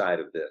other side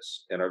of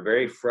this and are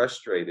very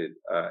frustrated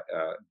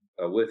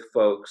with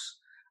folks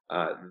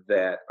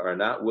that are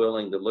not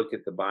willing to look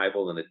at the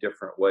Bible in a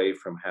different way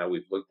from how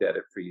we've looked at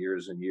it for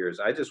years and years.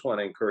 I just want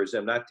to encourage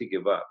them not to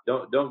give up.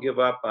 Don't give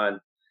up on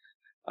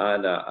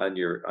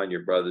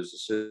your brothers and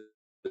sisters,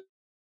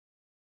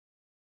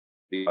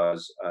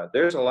 because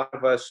there's a lot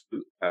of us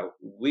who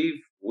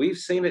we've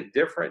seen it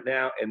different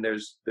now, and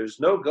there's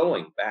no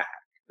going back.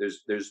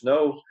 There's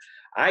no.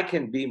 I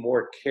can be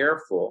more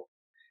careful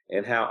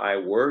in how I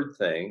word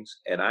things,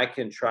 and I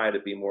can try to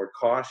be more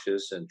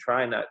cautious and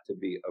try not to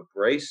be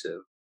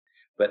abrasive.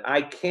 But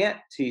I can't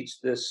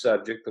teach this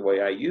subject the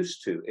way I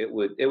used to. It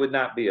would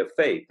not be a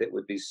faith. It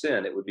would be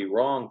sin. It would be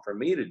wrong for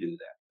me to do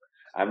that.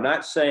 I'm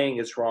not saying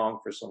it's wrong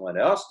for someone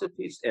else to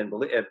teach and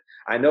believe. And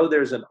I know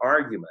there's an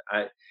argument.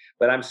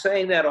 But I'm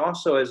saying that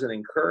also as an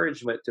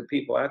encouragement to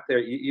people out there.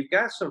 You've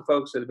got some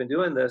folks that have been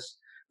doing this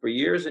for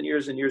years and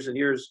years and years and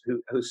years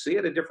who see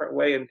it a different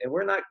way, and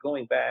we're not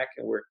going back.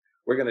 And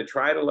we're going to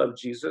try to love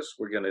Jesus.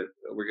 We're going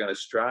to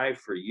strive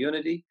for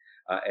unity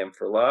and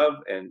for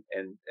love and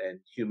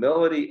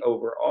humility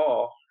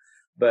overall.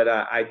 But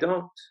I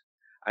don't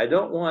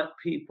want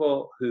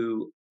people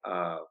who.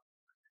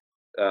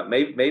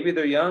 Maybe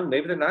they're young,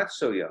 maybe they're not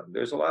so young.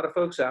 There's a lot of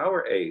folks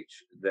our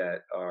age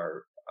that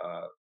are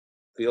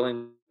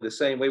feeling the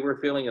same way we're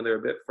feeling, and they're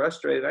a bit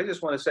frustrated. I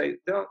just want to say,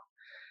 don't.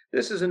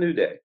 This is a new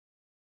day,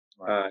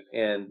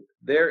 and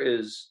there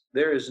is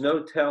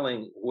no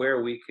telling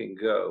where we can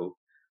go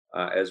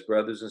as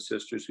brothers and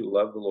sisters who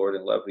love the Lord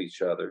and love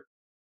each other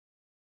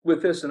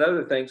with this and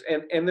other things.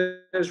 And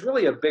there's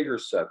really a bigger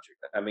subject.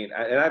 I mean,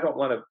 and I don't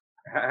want to.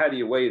 How do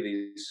you weigh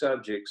these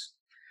subjects?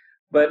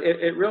 But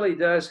it really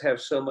does have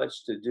so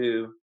much to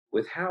do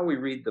with how we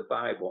read the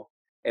Bible.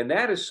 And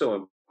that is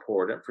so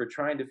important for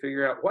trying to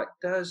figure out what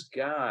does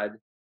God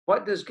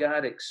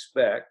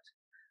expect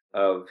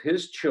of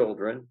his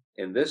children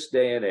in this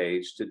day and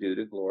age to do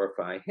to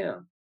glorify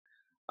him.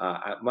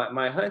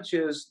 My hunch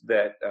is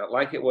that,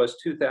 like it was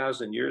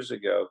 2,000 years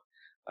ago,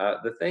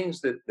 the things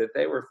that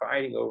they were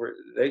fighting over,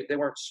 they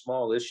weren't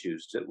small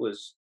issues. It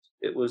was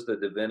the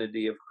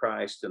divinity of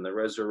Christ and the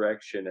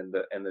resurrection and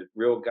the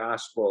real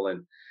gospel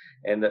and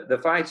the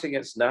fights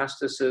against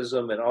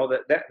Gnosticism and all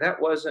that. That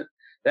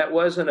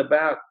wasn't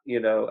about,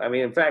 I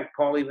mean, in fact,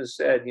 Paul even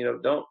said,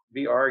 don't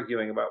be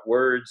arguing about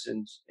words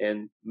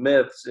and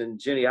myths and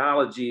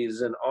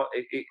genealogies and all.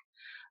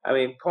 I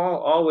mean, Paul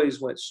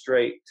always went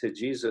straight to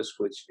Jesus,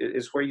 which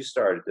is where you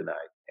started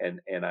tonight,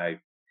 and I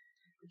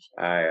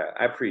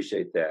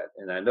appreciate that,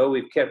 and I know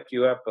we've kept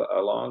you up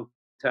a long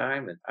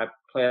time, and I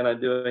plan on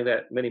doing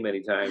that many,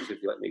 many times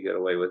if you let me get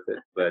away with it.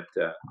 But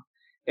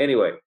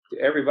anyway, to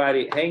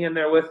everybody, hang in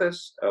there with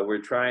us.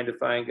 We're trying to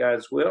find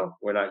God's will.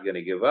 We're not going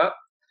to give up.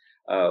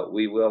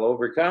 We will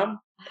overcome,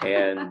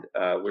 and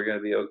we're going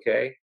to be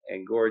okay.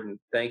 And Gordon,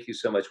 thank you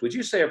so much. Would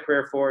you say a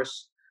prayer for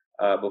us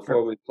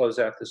before we close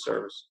out the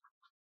service?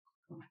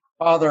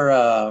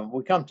 Father,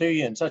 we come to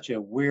you in such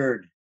a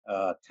weird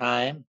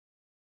time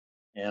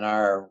in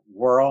our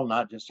world,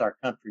 not just our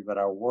country, but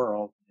our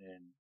world.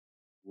 And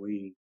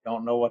we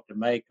don't know what to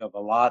make of a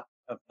lot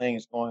of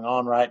things going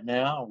on right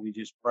now. We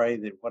just pray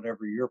that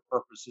whatever your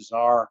purposes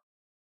are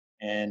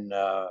and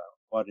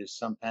what is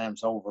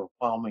sometimes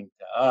overwhelming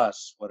to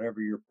us,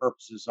 whatever your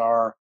purposes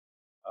are,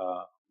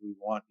 we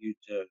want you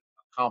to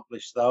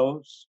accomplish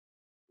those.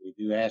 We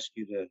do ask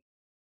you to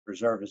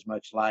preserve as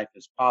much life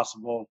as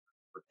possible,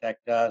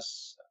 protect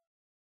us,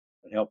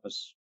 but help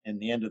us in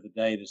the end of the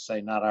day to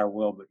say, not our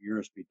will, but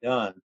yours be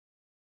done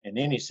in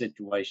any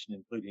situation,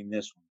 including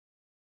this one.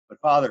 But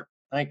Father,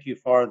 thank you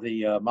for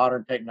the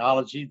modern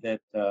technology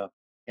that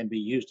can be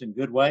used in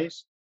good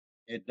ways.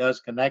 It does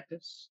connect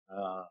us.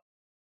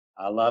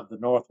 I love the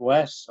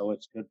Northwest, so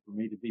it's good for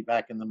me to be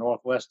back in the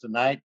Northwest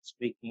tonight,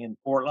 speaking in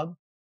Portland.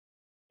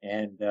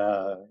 And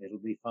it'll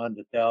be fun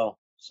to tell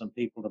some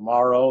people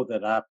tomorrow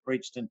that I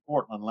preached in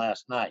Portland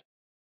last night.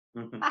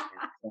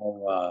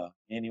 So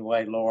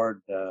anyway,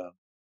 Lord,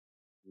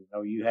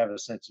 you have a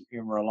sense of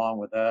humor along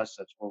with us.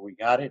 That's where we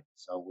got it.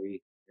 So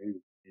we do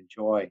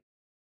enjoy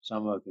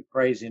some of the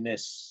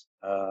craziness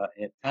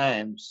at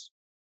times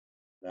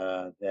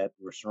that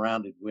we're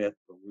surrounded with,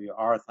 but we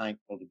are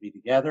thankful to be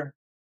together.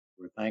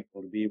 We're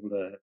thankful to be able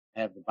to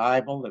have the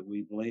Bible that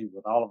we believe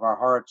with all of our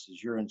hearts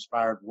is your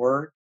inspired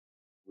word.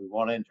 We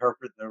want to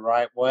interpret the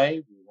right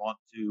way. We want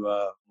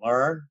to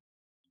learn,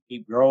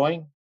 keep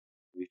growing.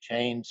 We've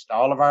changed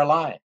all of our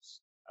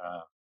lives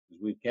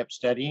because we've kept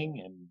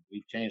studying, and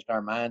we've changed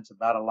our minds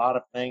about a lot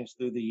of things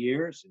through the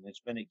years, and it's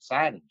been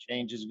exciting.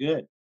 Change is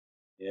good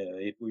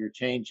if we are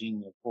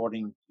changing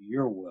according to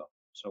your will.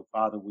 So,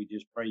 Father, we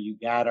just pray you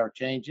guide our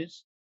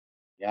changes,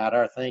 guide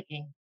our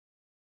thinking,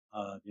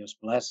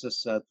 Just bless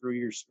us through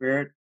your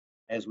Spirit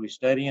as we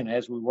study and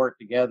as we work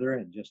together,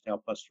 and just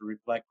help us to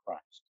reflect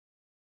Christ.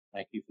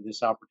 Thank you for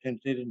this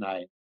opportunity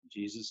tonight. In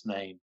Jesus'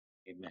 name,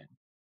 amen.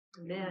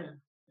 Amen.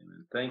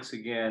 Amen. Thanks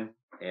again.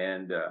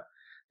 And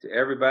to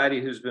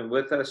everybody who's been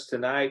with us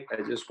tonight,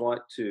 I just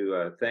want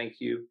to thank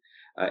you.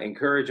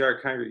 Encourage our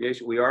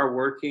congregation. We are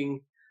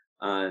working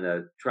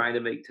on trying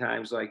to make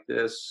times like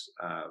this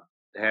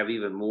have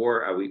even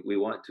more. We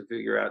want to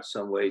figure out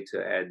some way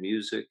to add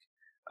music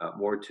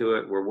more to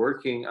it. We're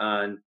working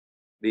on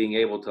being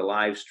able to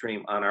live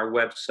stream on our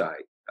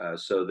website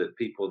so that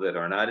people that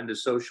are not into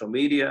social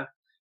media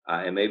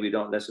and maybe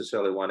don't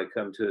necessarily want to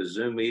come to a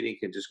Zoom meeting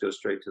can just go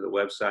straight to the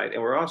website.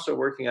 And we're also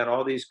working on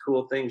all these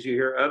cool things you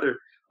hear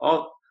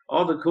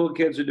all the cool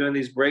kids are doing,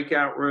 these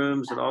breakout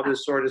rooms and all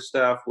this sort of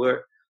stuff. We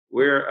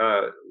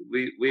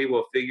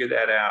will figure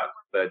that out,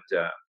 but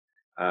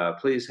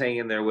please hang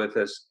in there with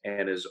us.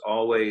 And as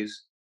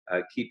always,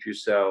 keep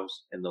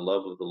yourselves in the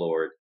love of the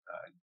Lord.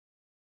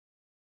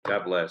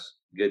 God bless.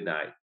 Good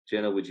night.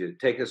 Jenna, would you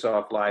take us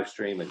off live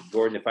stream? And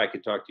Gordon, if I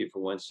could talk to you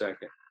for 1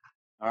 second.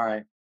 All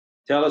right.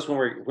 Tell us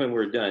when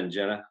we're done,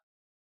 Jenna.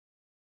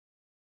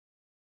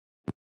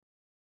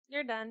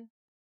 You're done.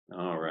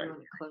 All right.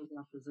 Close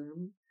out the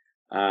Zoom.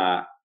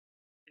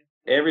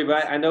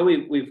 Everybody, I know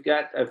we've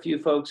got a few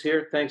folks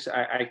here. Thanks.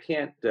 I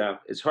can't.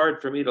 It's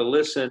hard for me to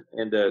listen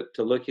and to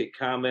look at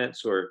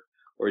comments or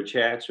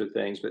chats or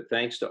things. But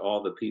thanks to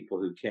all the people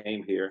who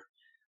came here.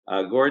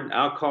 Gordon,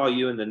 I'll call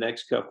you in the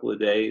next couple of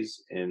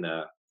days and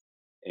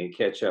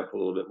catch up a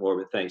little bit more.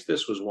 But thanks.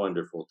 This was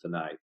wonderful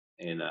tonight.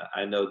 And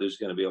I know there's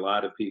going to be a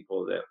lot of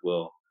people that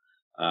will,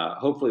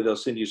 hopefully they'll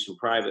send you some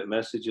private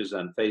messages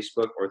on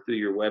Facebook or through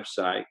your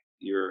website.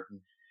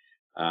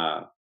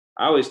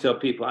 I always tell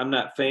people I'm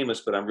not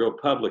famous, but I'm real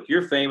public.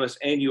 You're famous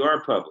and you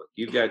are public.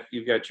 You've got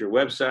your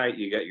website,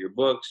 you got your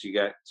books,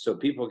 so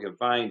people can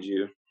find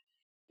you.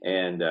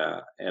 And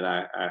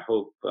I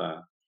hope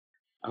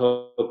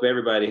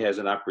everybody has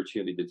an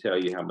opportunity to tell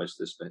you how much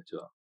this meant to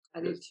them.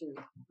 I do too.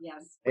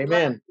 Yes.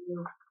 Amen.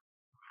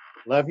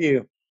 Love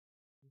you.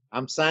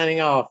 I'm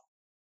signing off.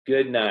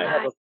 Good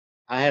night.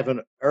 I have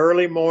an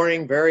early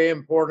morning, very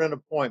important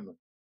appointment.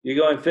 You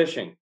going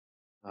fishing?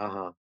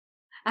 Uh-huh.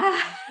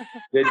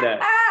 Good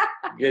night.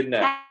 Good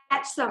night.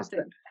 Catch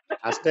something.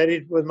 I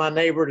studied with my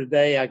neighbor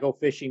today. I go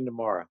fishing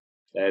tomorrow.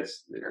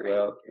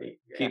 Well,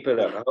 keep it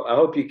up. I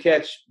hope you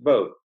catch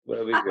both.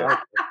 That'll be good.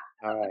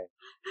 All right.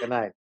 Good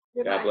night.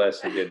 God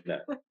bless and good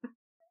night.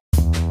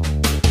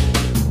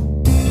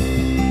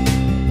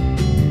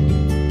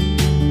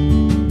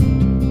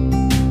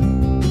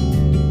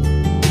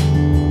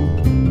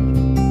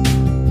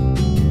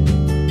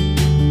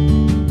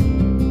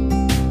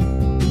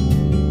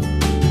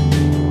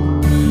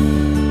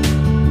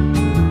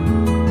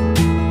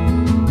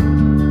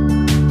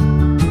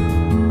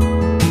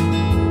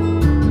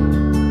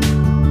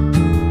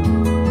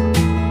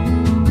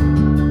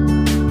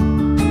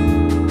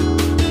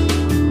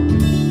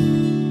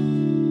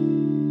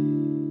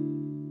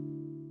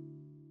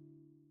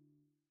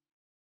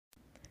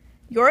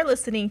 You're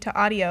listening to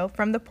audio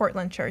from the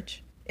Portland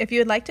Church. If you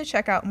would like to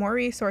check out more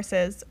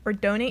resources or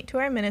donate to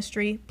our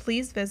ministry,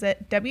 please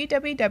visit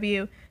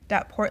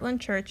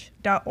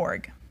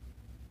www.portlandchurch.org.